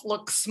myself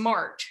look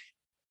smart.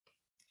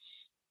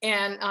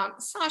 And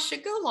Sasha,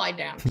 go lie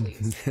down,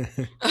 please.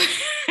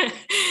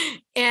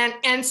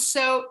 and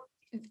so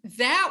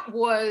that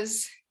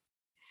was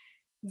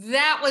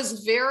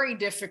very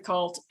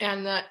difficult.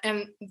 And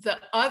the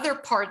other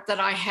part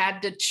that I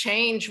had to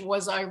change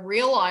was I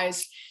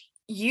realized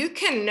you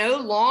can no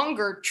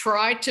longer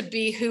try to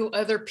be who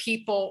other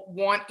people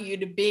want you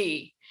to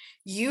be.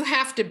 You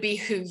have to be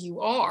who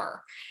you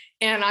are.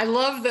 And I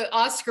love the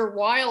Oscar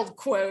Wilde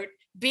quote,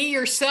 "Be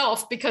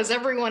yourself because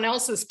everyone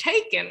else is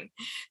taken."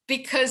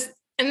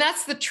 And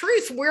that's the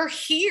truth. We're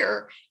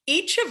here,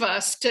 each of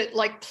us, to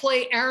like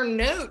play our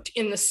note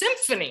in the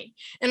symphony.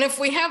 And if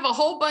we have a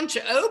whole bunch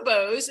of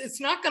oboes,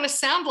 it's not going to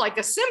sound like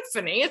a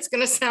symphony. It's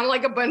going to sound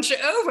like a bunch of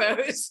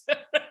oboes.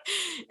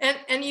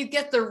 and you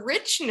get the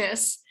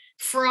richness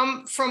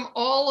from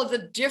all of the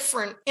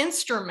different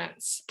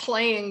instruments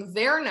playing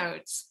their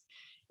notes.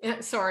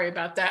 Sorry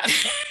about that.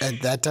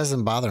 That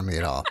doesn't bother me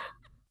at all.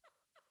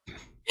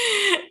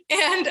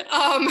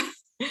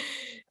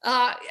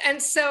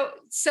 And so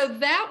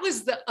that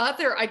was the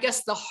other, I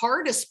guess, the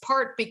hardest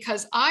part,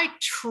 because I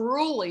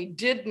truly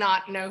did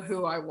not know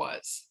who I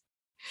was.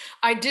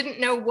 I didn't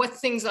know what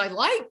things I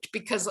liked,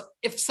 because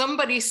if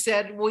somebody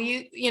said, well,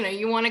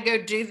 you want to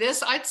go do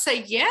this, I'd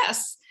say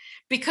yes,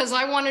 because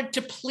I wanted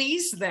to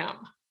please them.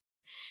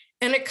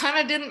 And it kind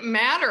of didn't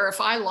matter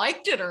if I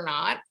liked it or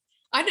not.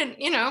 I didn't,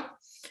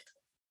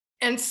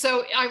 And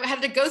so I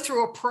had to go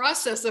through a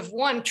process of,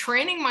 one,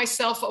 training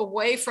myself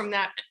away from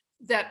that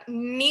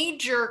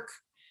knee-jerk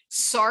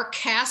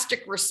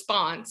sarcastic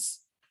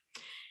response,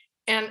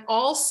 and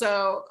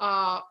also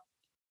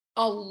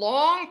a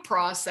long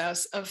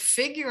process of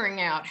figuring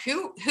out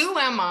who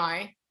am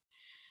I?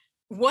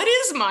 What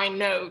is my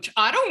note?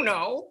 I don't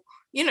know.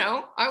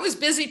 I was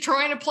busy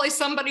trying to play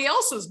somebody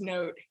else's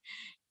note.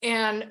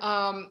 And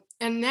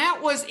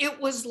it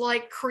was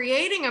like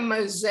creating a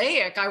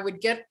mosaic. I would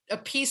get a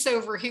piece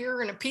over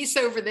here and a piece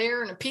over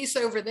there and a piece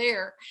over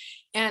there.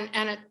 And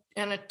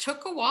it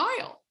took a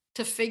while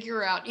to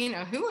figure out,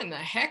 who in the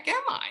heck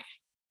am I?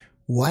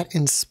 What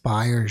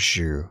inspires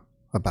you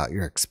about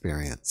your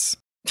experience?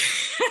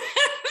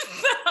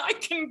 I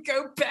can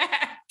go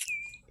back.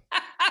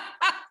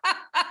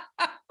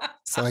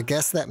 So I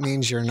guess that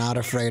means you're not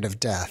afraid of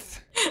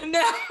death.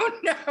 No.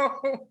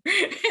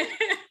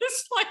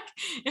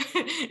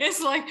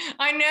 It's like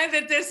I know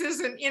that this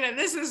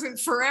isn't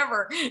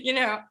forever.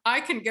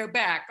 I can go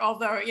back,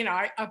 although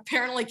I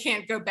apparently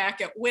can't go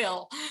back at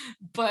will.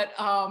 But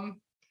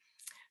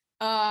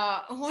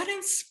what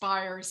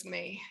inspires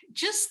me?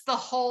 Just the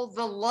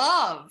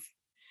love.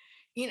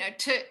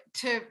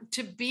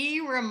 To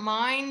be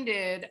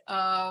reminded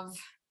of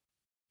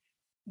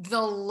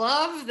the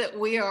love that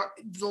we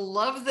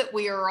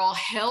are all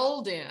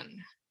held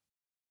in.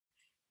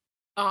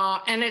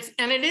 And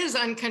it is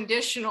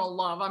unconditional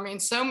love. I mean,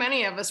 so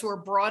many of us were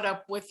brought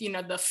up with,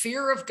 the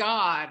fear of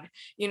God,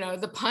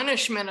 the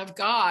punishment of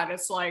God.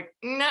 It's like,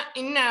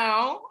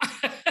 no,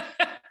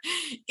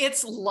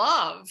 it's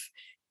love.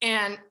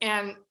 And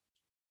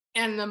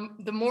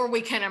the more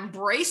we can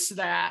embrace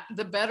that,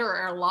 the better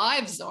our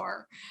lives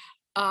are.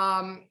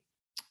 And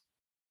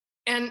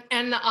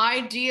the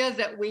idea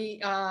that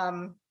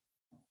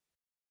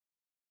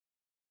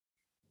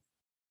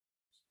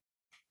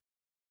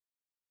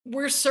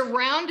we're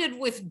surrounded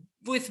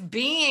with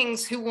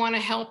beings who want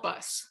to help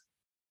us.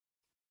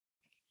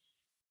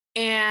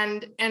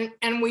 And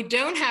we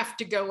don't have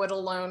to go it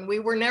alone. We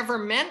were never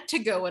meant to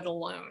go it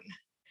alone,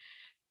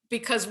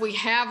 because we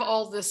have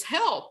all this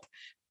help,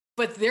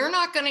 but they're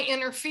not going to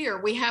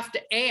interfere. We have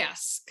to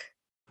ask.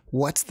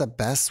 What's the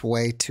best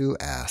way to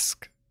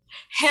ask?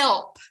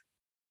 Help.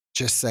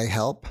 Just say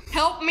help.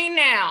 Help me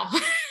now.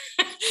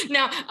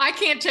 Now, I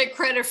can't take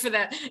credit for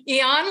that.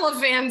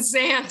 Iyanla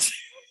Vanzant,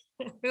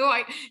 who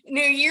I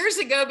knew years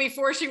ago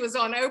before she was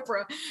on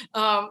Oprah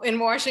in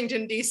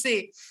Washington,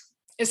 D.C.,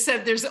 it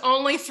said there's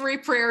only 3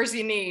 prayers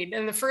you need.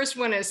 And the first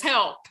one is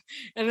help.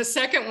 And the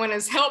second one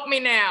is help me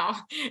now.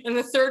 And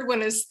the third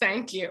one is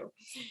thank you.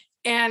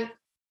 And,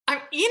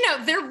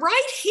 they're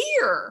right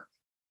here.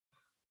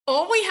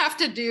 All we have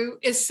to do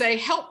is say,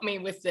 help me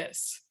with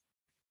this.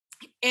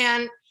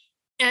 And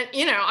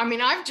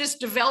I've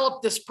just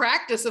developed this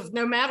practice of,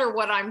 no matter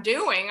what I'm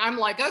doing, I'm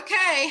like,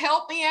 okay,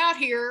 help me out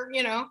here,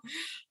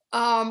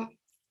 I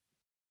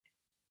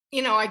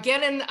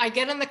get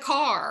in the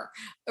car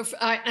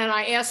and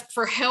I ask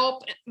for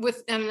help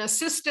with an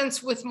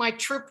assistance with my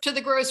trip to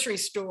the grocery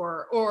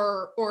store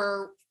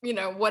or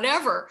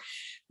whatever,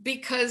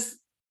 because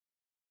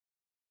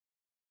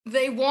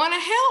they want to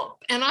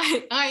help. And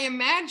I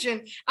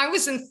imagine, I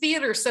was in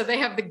theater, so they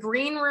have the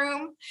green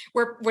room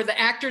where the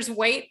actors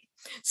wait.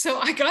 So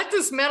I got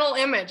this mental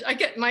image. I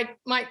get my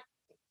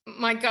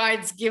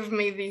guides give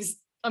me these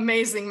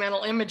amazing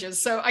mental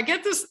images. So I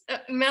get this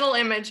mental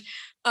image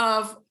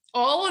of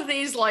all of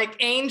these like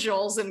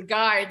angels and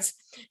guides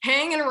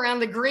hanging around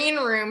the green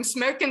room,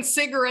 smoking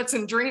cigarettes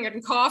and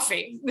drinking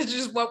coffee. This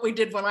is what we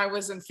did when I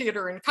was in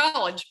theater in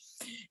college.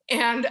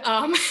 And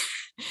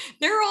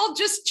they're all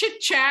just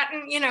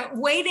chit-chatting,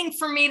 waiting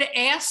for me to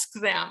ask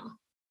them.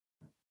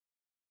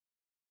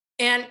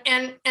 And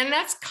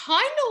that's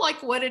kind of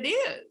like what it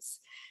is.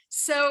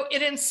 So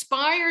it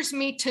inspires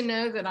me to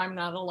know that I'm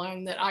not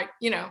alone, that I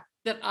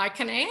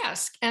can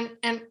ask. And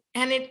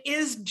it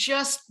is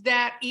just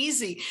that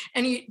easy.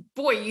 And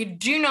you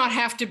do not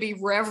have to be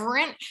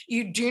reverent.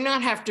 You do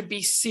not have to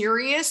be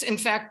serious. In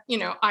fact,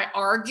 I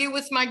argue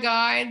with my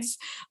guides.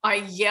 I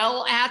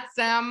yell at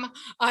them.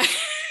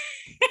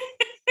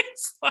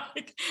 It's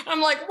like,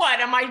 I'm like, what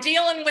am I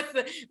dealing with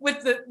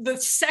the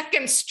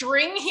second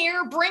string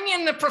here? Bring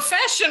in the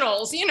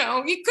professionals. You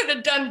could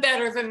have done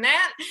better than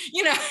that.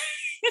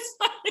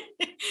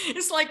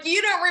 It's like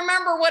you don't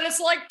remember what it's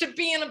like to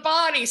be in a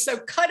body, so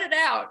cut it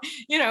out.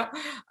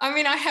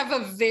 I have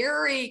a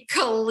very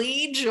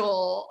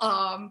collegial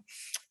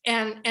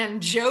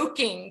and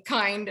joking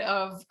kind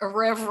of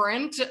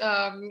irreverent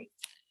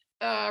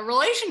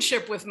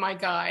relationship with my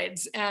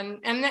guides, and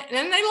they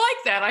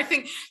like that. I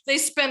think they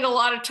spend a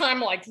lot of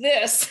time like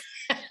this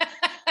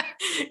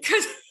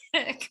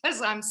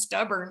because I'm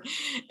stubborn,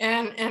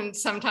 and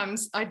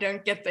sometimes I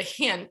don't get the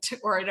hint,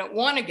 or I don't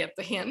want to get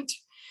the hint.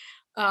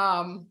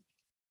 But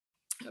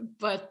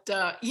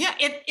yeah,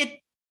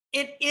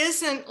 it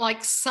isn't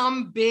like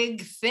some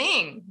big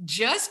thing.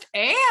 Just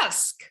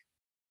ask.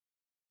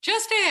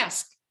 Just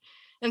ask.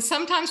 And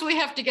sometimes we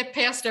have to get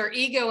past our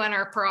ego and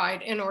our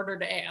pride in order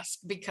to ask,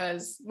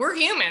 because we're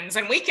humans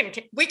and we can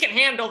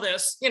handle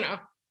this,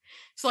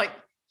 It's like,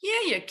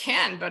 yeah, you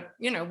can, but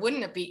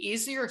wouldn't it be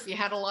easier if you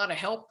had a lot of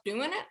help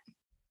doing it?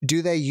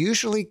 Do they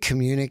usually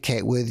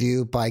communicate with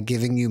you by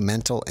giving you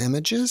mental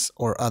images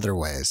or other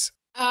ways?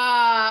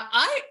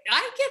 I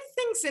get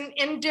things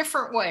in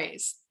different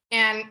ways,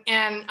 and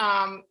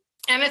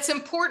it's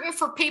important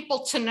for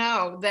people to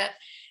know that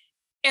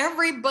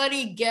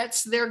everybody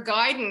gets their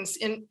guidance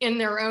in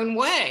their own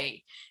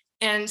way.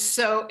 And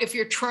so if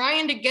you're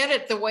trying to get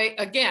it the way,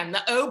 again,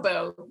 the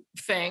oboe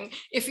thing,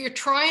 if you're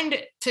trying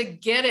to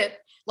get it,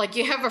 like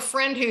you have a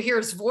friend who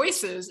hears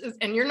voices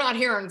and you're not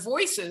hearing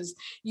voices,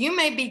 you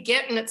may be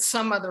getting it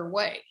some other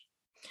way.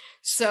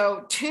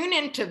 So tune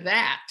into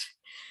that.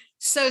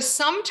 So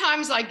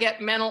sometimes I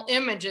get mental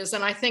images,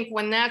 and I think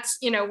when that's,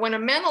 when a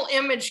mental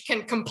image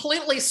can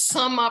completely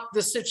sum up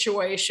the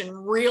situation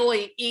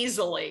really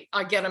easily,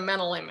 I get a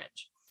mental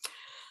image.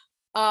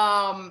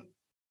 When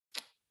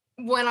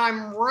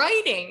I'm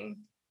writing,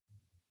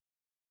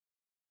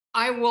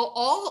 I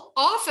will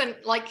often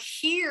like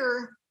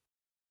hear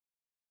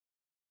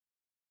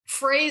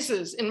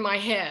phrases in my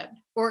head,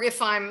 or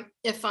if I'm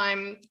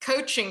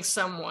coaching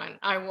someone,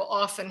 I will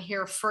often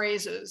hear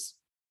phrases.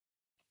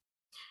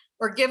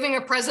 Or giving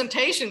a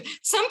presentation.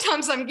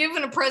 Sometimes I'm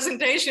giving a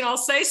presentation, I'll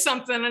say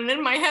something, and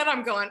in my head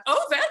I'm going,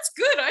 oh, that's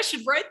good, I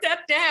should write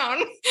that down,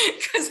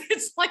 because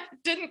it's like it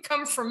didn't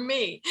come from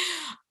me.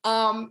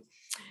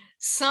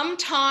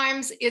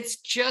 Sometimes it's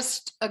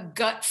just a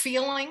gut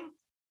feeling.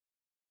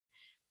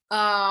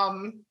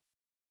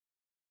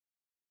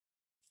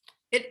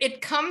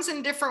 It comes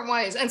in different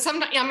ways. And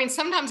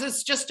sometimes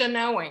it's just a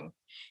knowing.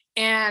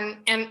 And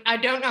I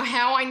don't know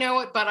how I know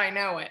it, but I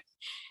know it.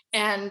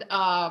 And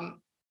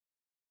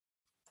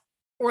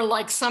or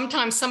like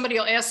sometimes somebody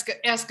will ask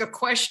a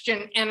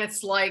question, and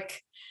it's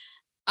like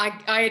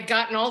I had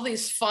gotten all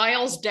these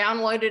files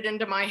downloaded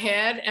into my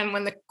head, and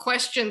when the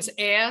question's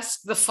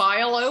asked, the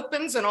file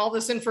opens and all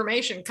this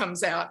information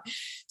comes out.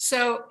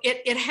 So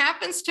it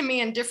happens to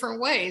me in different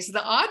ways.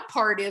 The odd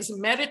part is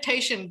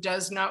meditation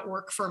does not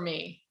work for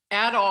me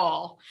at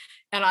all.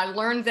 And I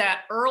learned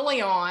that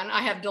early on.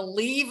 I had to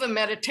leave a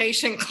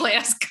meditation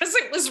class because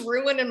it was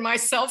ruining my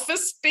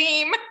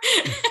self-esteem.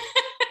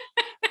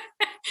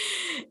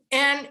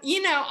 And,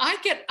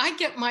 I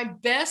get my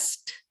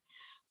best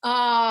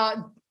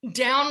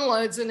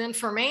downloads and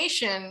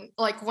information,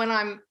 like when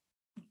I'm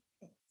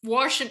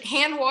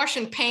hand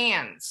washing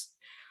pans,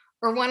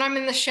 or when I'm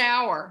in the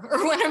shower,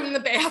 or when I'm in the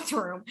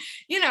bathroom,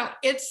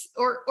 it's,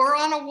 or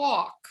on a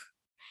walk.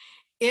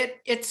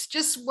 It's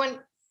just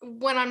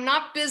when I'm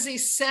not busy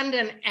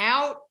sending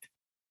out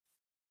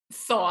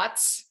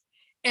thoughts,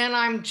 and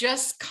I'm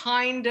just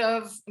kind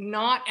of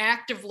not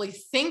actively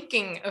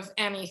thinking of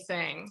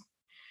anything.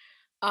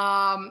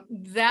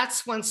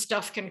 That's when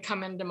stuff can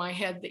come into my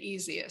head the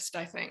easiest,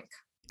 I think.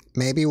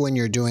 Maybe when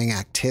you're doing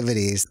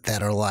activities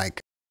that are like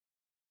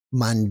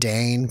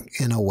mundane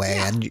in a way,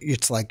 and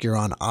it's like you're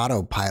on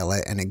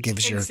autopilot, and it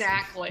gives your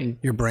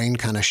brain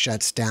kind of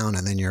shuts down,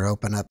 and then you're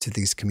open up to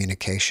these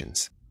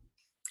communications.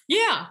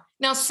 Yeah.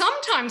 Now,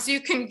 sometimes you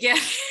can get,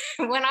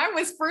 when I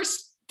was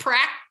first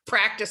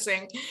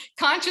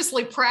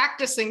consciously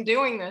practicing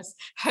doing this,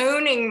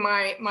 honing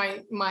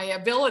my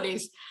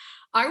abilities,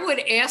 I would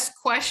ask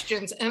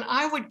questions and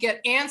I would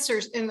get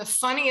answers in the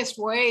funniest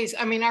ways.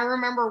 I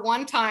remember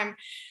one time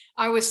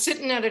I was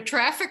sitting at a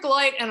traffic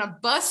light and a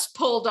bus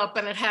pulled up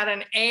and it had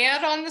an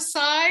ad on the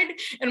side,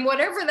 and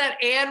whatever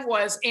that ad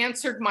was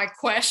answered my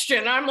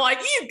question. I'm like,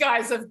 you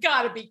guys have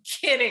got to be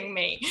kidding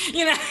me.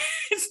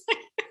 It's like,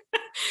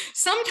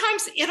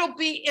 sometimes it'll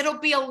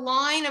be a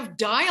line of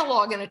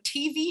dialogue in a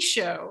TV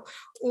show,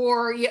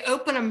 or you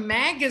open a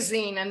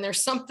magazine and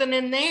there's something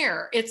in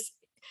there.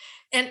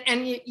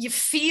 And you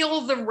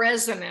feel the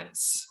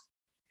resonance.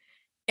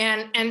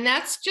 And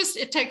that's just,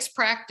 it takes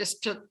practice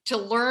to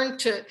learn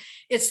to,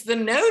 it's the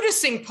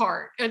noticing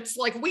part. It's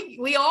like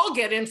we all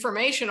get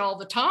information all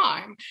the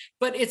time,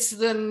 but it's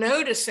the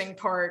noticing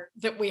part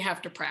that we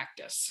have to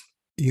practice.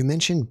 You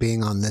mentioned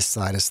being on this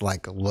side is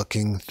like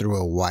looking through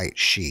a white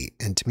sheet.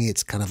 And to me,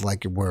 it's kind of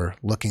like we're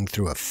looking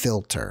through a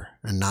filter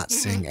and not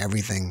seeing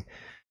everything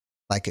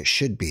like it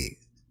should be.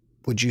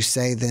 Would you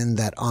say then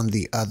that on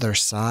the other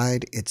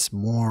side, it's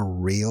more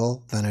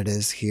real than it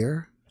is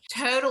here?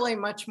 Totally,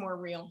 much more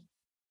real.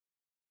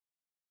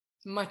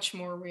 Much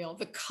more real.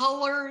 The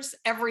colors,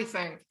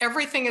 everything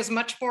is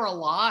much more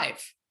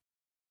alive.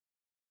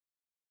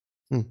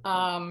 And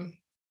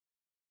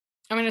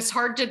I mean, it's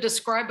hard to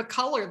describe a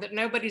color that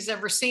nobody's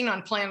ever seen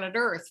on planet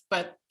Earth,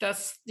 but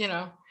that's,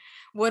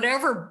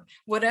 whatever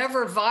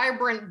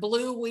vibrant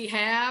blue we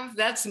have,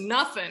 that's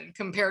nothing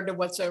compared to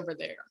what's over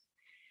there.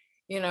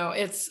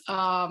 It's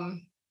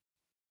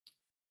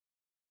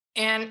and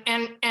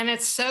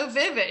it's so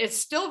vivid. It's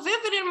still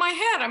vivid in my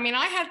head. I mean,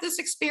 I had this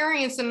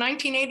experience in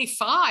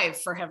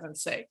 1985, for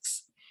heaven's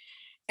sakes,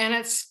 and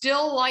it's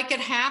still like it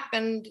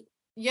happened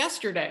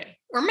yesterday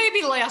or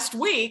maybe last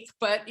week,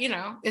 but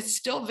it's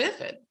still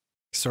vivid.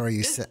 So are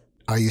you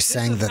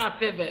saying that not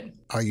vivid?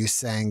 Are you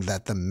saying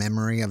that the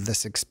memory of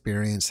this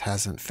experience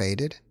hasn't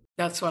faded?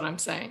 That's what I'm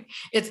saying.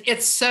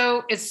 It's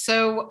so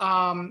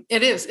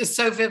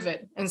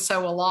vivid and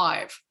so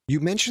alive. You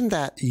mentioned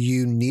that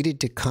you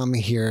needed to come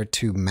here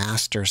to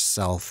master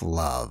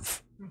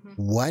self-love. Mm-hmm.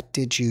 What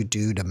did you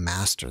do to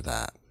master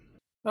that?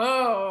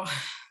 Oh,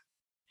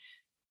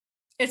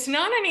 it's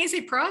not an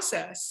easy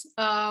process.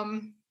 Part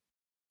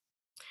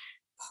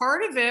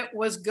of it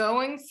was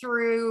going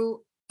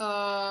through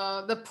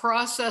the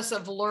process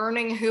of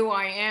learning who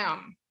I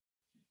am.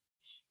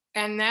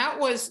 And that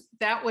was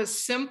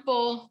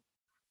simple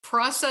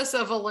process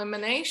of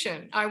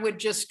elimination. I would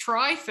just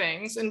try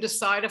things and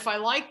decide if I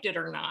liked it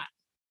or not.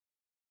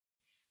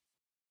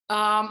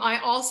 I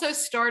also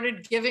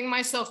started giving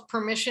myself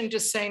permission to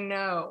say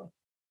no,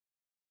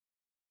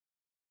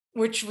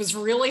 which was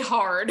really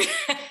hard.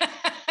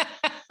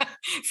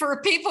 For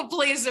a people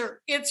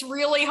pleaser, it's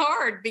really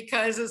hard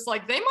because it's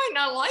like, they might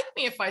not like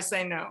me if I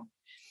say no.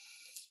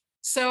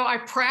 So I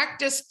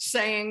practiced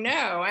saying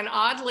no. And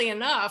oddly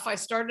enough, I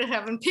started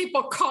having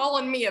people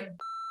calling me a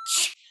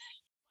bitch.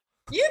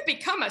 You've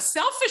become a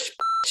selfish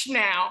bitch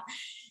now.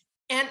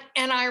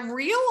 And I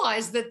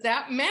realized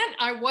that meant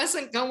I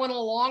wasn't going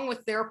along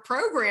with their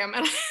program.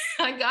 And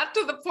I got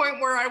to the point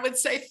where I would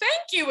say,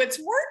 thank you, it's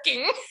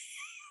working.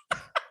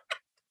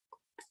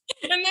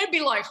 And they'd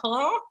be like,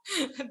 huh?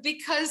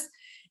 Because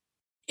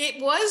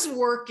it was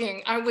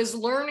working. I was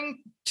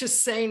learning to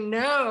say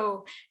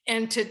no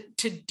and to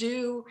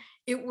do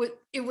it.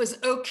 It was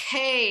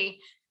okay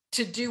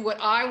to do what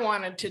I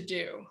wanted to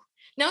do.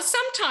 Now,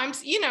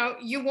 sometimes, you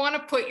want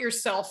to put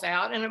yourself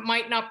out and it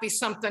might not be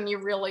something you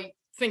really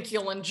think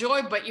you'll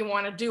enjoy, but you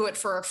want to do it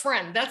for a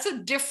friend. That's a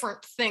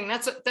different thing.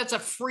 That's a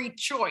free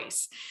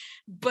choice.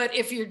 But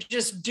if you're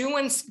just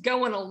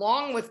going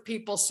along with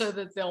people so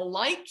that they'll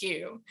like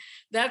you,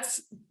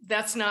 that's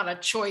not a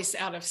choice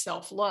out of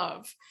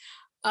self-love.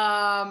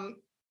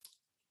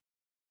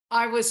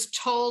 I was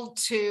told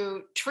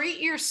to treat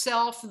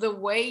yourself the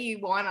way you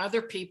want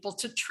other people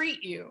to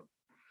treat you,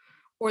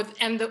 or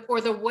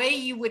the way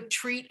you would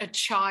treat a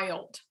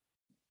child.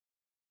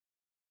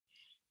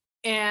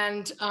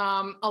 And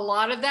a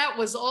lot of that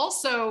was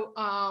also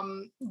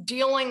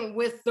dealing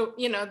with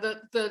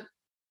the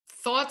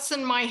thoughts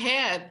in my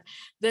head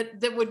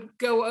that would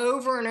go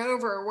over and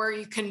over, where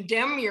you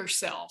condemn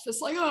yourself.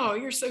 It's like, oh,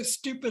 you're so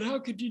stupid. How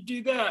could you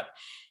do that?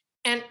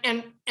 And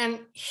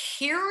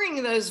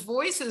hearing those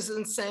voices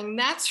and saying,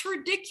 that's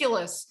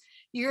ridiculous.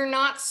 You're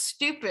not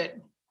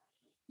stupid.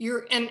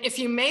 And if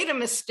you made a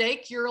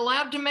mistake, you're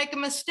allowed to make a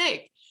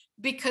mistake,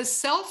 because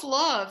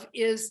self-love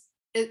is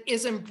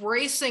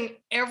embracing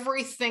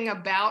everything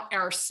about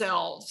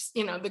ourselves,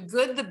 the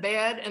good, the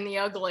bad, and the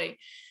ugly.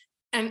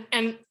 And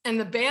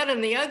the bad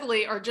and the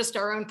ugly are just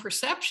our own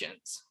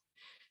perceptions.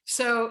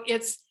 So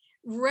it's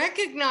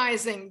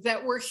recognizing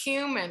that we're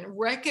human,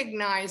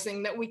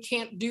 recognizing that we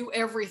can't do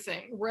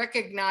everything,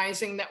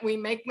 recognizing that we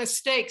make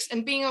mistakes,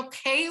 and being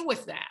okay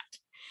with that.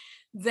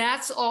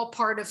 That's all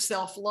part of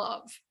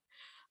self-love.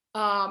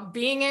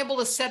 Being able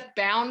to set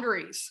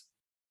boundaries.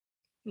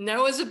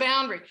 No is a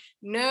boundary.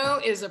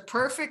 No is a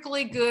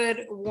perfectly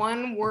good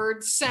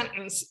one-word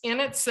sentence in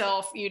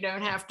itself. You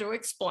don't have to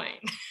explain.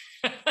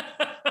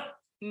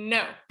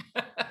 No.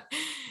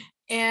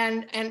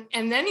 And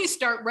then you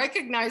start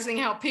recognizing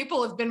how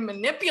people have been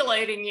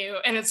manipulating you,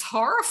 and it's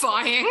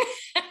horrifying.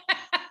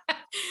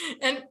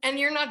 and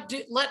you're not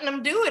letting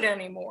them do it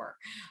anymore.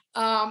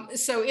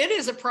 So it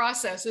is a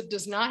process. It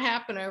does not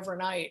happen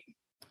overnight.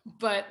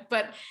 But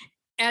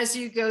as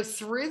you go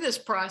through this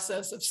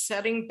process of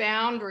setting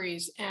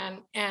boundaries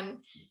and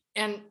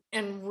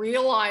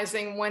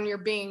realizing when you're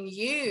being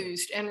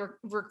used, and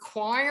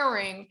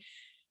requiring,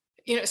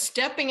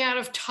 stepping out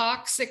of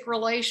toxic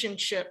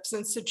relationships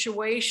and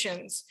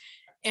situations,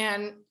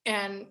 and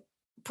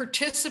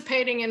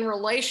participating in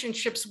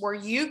relationships where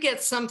you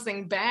get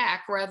something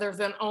back rather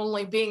than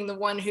only being the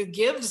one who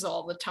gives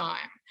all the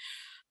time.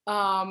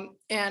 And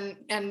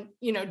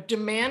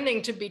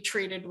demanding to be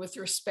treated with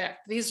respect.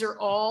 These are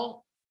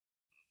all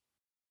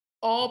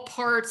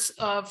parts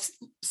of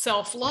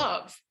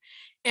self-love.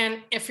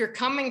 And if you're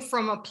coming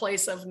from a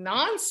place of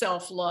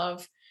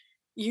non-self-love,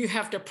 you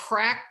have to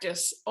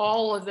practice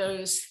all of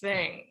those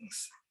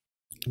things.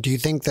 Do you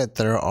think that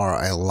there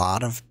are a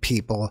lot of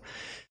people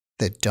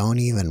that don't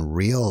even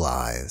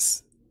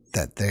realize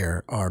that they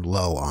are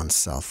low on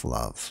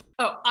self-love?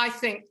 Oh, I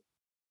think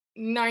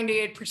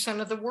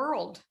 98% of the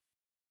world.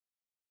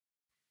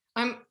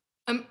 I'm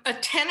a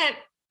tenant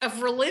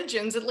of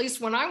religions, at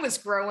least when I was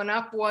growing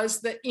up,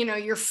 was that,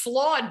 you're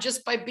flawed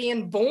just by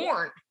being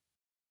born.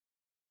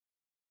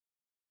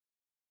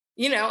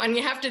 And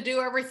you have to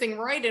do everything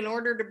right in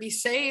order to be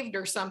saved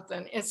or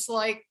something. It's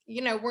like,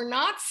 we're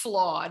not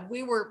flawed.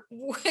 We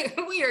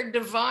are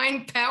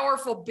divine,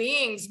 powerful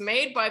beings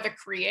made by the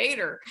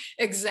Creator,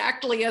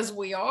 exactly as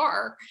we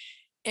are.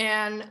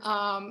 And,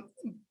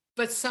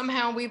 but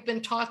somehow we've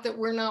been taught that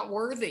we're not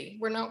worthy.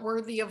 We're not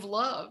worthy of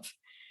love.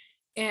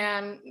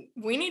 And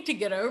we need to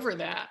get over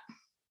that.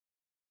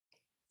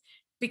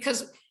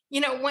 Because,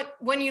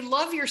 when you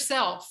love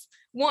yourself,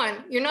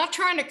 one, you're not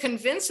trying to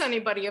convince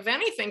anybody of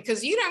anything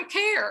because you don't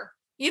care.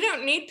 You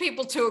don't need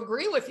people to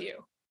agree with you.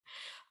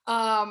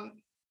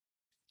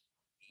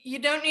 You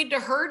don't need to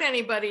hurt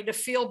anybody to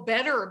feel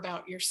better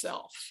about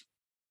yourself.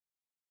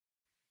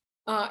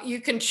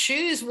 You can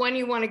choose when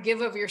you want to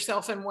give of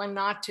yourself and when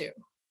not to.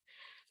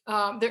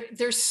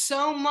 There's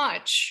so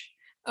much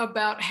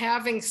about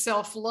having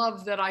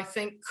self-love that I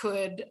think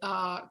could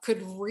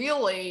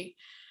really,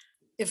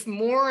 if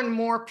more and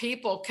more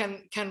people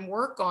can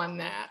work on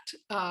that,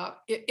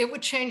 it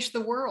would change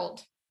the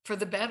world for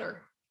the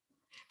better.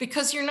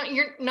 Because you're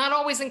not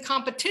always in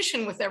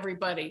competition with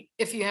everybody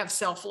if you have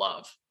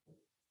self-love.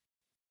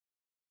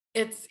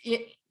 It's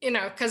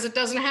because it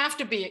doesn't have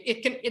to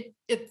be.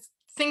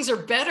 Things are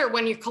better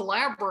when you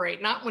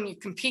collaborate, not when you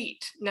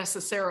compete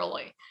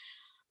necessarily.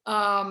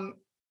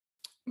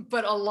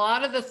 But a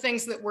lot of the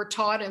things that we're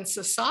taught in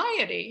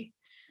society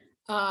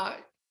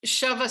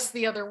shove us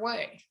the other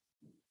way.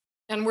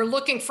 And we're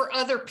looking for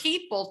other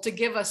people to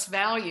give us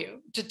value,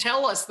 to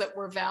tell us that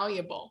we're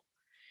valuable.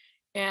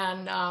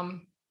 And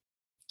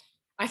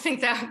I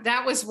think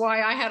that was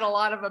why I had a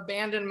lot of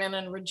abandonment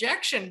and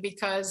rejection,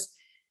 because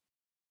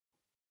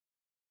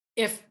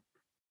if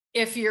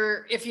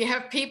you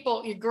have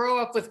people, you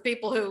grow up with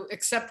people who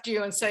accept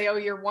you and say, oh,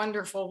 you're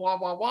wonderful, wah,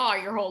 wah, wah,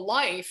 your whole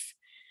life,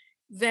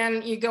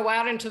 then you go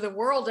out into the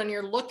world and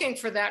you're looking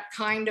for that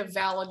kind of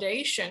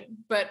validation.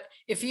 But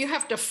if you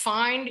have to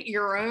find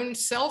your own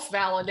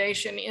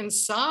self-validation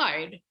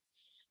inside,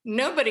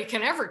 nobody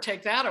can ever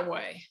take that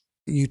away.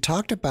 You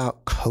talked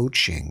about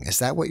coaching. Is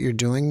that what you're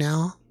doing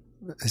now?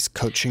 Is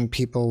coaching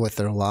people with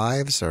their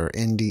lives or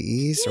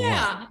NDEs or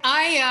what?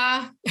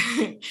 Yeah,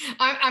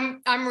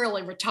 I'm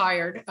really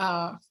retired.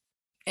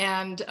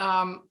 And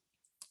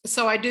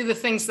so I do the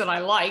things that I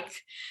like.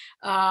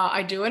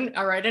 I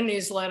write a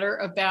newsletter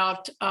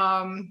about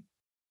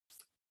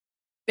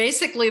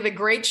basically the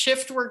great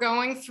shift we're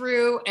going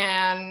through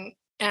and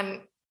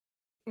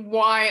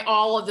why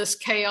all of this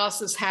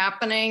chaos is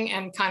happening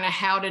and kind of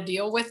how to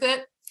deal with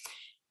it.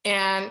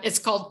 And it's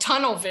called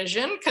Tunnel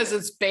Vision because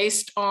it's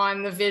based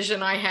on the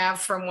vision I have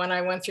from when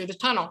I went through the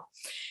tunnel.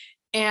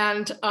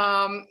 And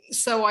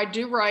so I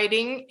do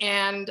writing,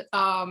 and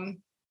I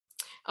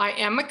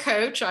am a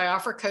coach. I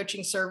offer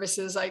coaching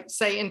services. I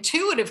say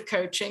intuitive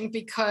coaching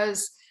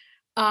because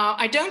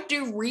I don't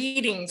do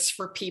readings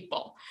for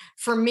people.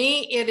 For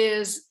me,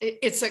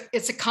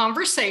 it's a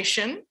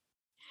conversation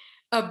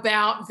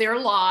about their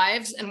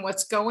lives and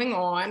what's going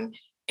on,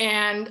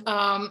 and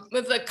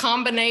with a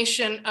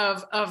combination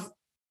of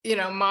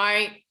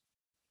my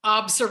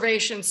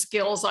observation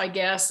skills, I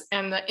guess,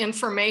 and the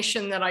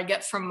information that I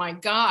get from my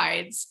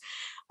guides,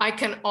 I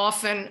can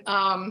often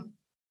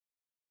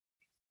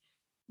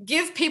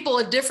give people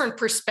a different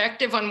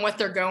perspective on what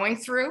they're going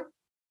through.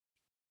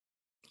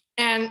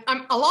 And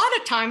a lot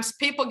of times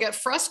people get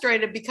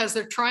frustrated because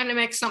they're trying to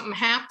make something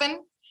happen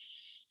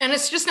and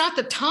it's just not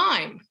the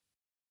time.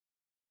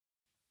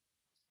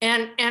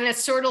 And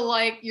it's sort of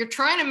like you're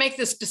trying to make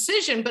this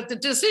decision, but the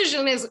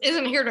decision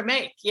isn't here to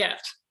make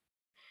yet.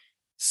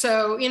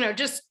 So,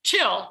 just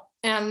chill.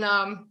 But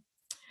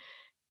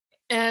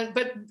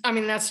I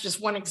mean, that's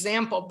just one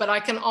example, but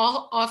I can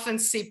often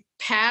see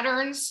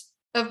patterns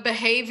of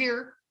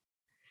behavior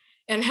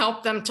and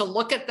help them to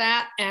look at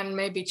that and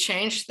maybe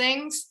change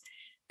things,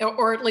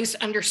 or at least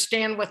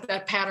understand what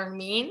that pattern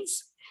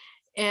means.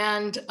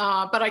 And,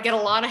 but I get a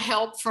lot of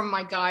help from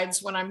my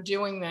guides when I'm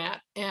doing that.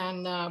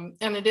 And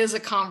it is a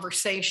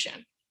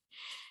conversation.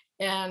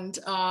 And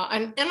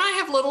I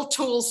have little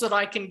tools that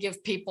I can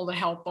give people to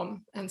help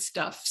them and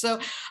stuff. So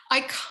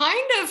I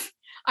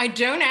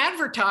don't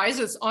advertise.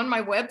 It's on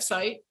my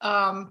website.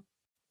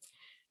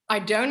 I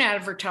don't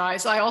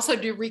advertise. I also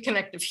do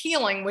reconnective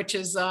healing, which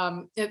is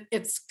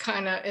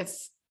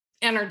it's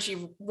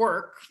energy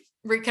work.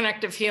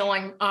 Reconnective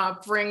healing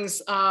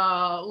brings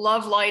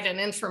love, light, and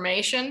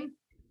information.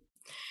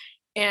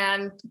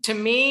 And to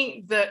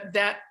me,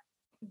 that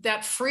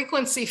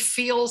frequency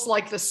feels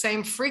like the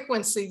same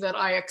frequency that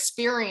I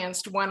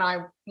experienced when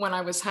I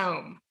was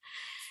home.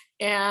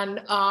 And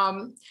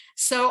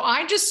so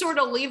I just sort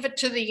of leave it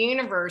to the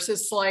universe.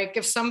 It's like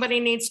if somebody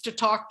needs to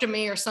talk to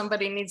me or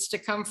somebody needs to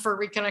come for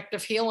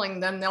reconnective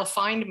healing, then they'll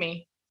find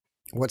me.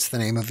 What's the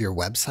name of your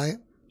website?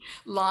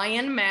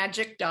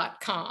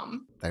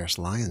 Lionmagic.com. There's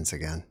lions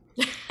again.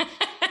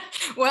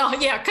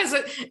 Well, yeah, because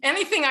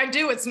anything I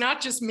do, it's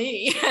not just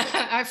me.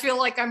 I feel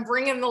like I'm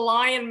bringing the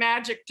lion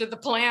magic to the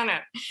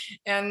planet,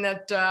 and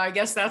that I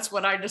guess that's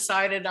what I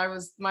decided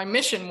my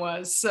mission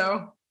was.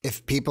 So,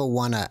 if people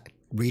want to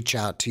reach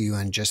out to you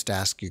and just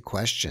ask you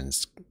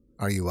questions,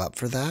 are you up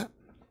for that?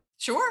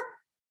 Sure.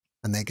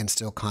 And they can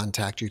still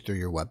contact you through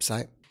your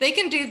website? They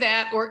can do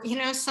that, or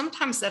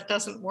sometimes that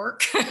doesn't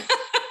work.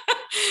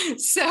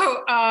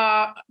 So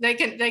they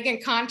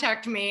can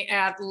contact me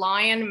at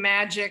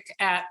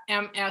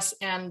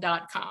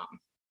lionmagic@msn.com.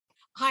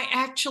 I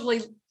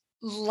actually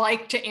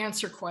like to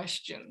answer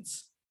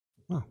questions.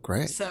 Oh,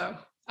 great. So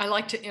I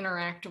like to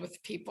interact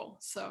with people.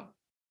 So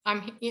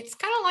it's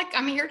kind of like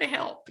I'm here to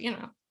help,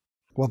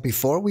 Well,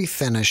 before we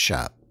finish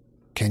up,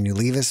 can you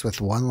leave us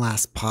with one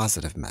last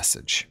positive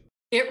message?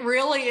 It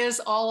really is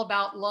all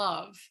about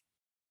love.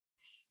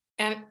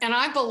 And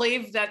I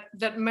believe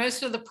that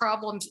most of the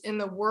problems in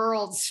the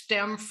world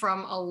stem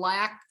from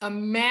a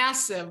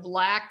massive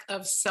lack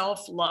of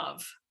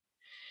self-love.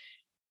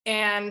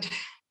 And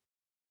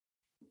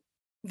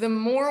the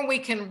more we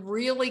can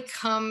really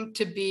come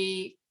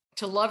to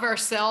love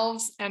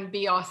ourselves and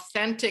be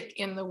authentic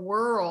in the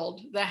world,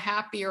 the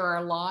happier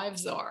our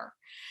lives are.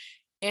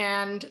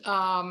 And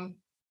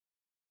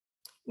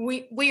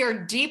we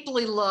are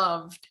deeply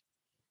loved.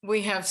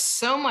 We have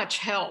so much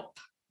help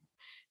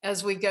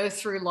as we go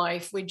through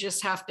life. We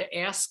just have to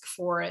ask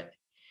for it.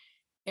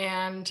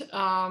 And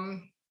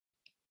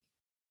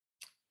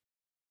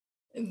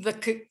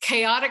the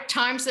chaotic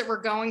times that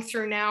we're going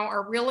through now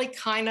are really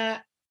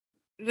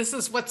this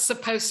is what's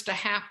supposed to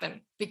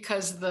happen,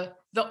 because the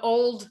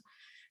old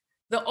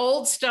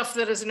stuff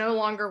that is no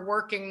longer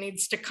working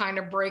needs to kind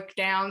of break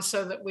down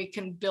so that we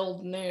can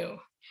build new.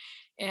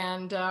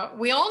 And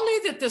we all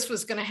knew that this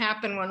was going to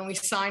happen when we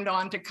signed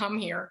on to come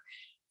here.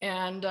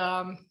 And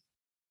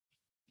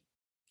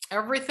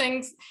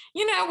everything's,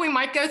 we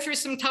might go through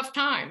some tough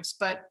times,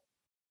 but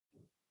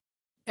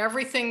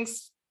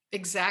everything's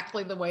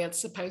exactly the way it's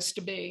supposed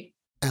to be.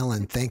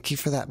 Ellyn, thank you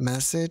for that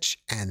message,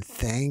 and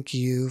thank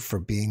you for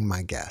being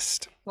my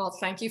guest. Well,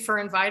 thank you for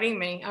inviting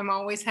me. I'm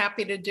always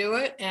happy to do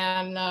it.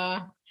 And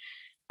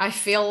I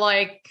feel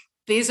like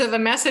these are the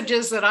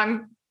messages that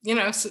I'm,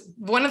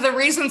 one of the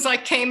reasons I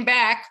came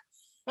back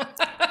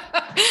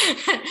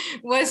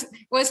was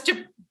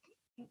to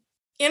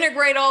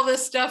integrate all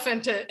this stuff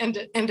and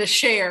to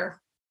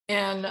share,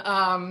 and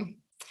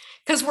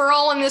because we're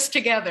all in this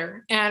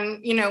together,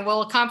 and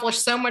we'll accomplish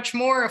so much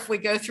more if we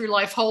go through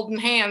life holding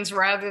hands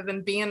rather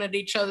than being at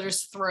each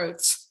other's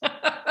throats.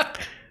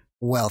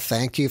 Well,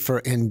 thank you for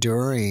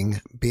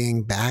enduring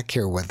being back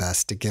here with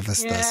us to give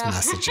us those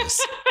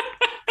messages.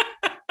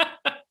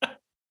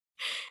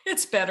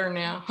 It's better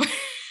now.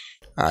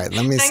 All right,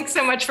 Thanks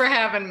so much for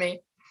having me.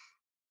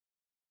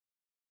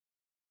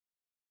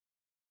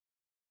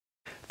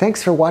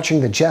 Thanks for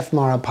watching the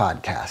JeffMara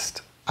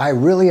podcast. I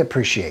really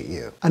appreciate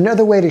you.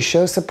 Another way to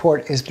show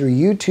support is through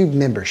YouTube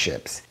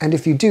memberships. And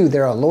if you do,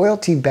 there are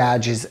loyalty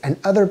badges and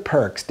other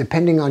perks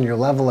depending on your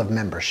level of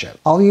membership.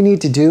 All you need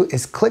to do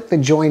is click the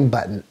join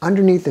button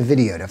underneath the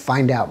video to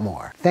find out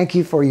more. Thank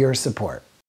you for your support.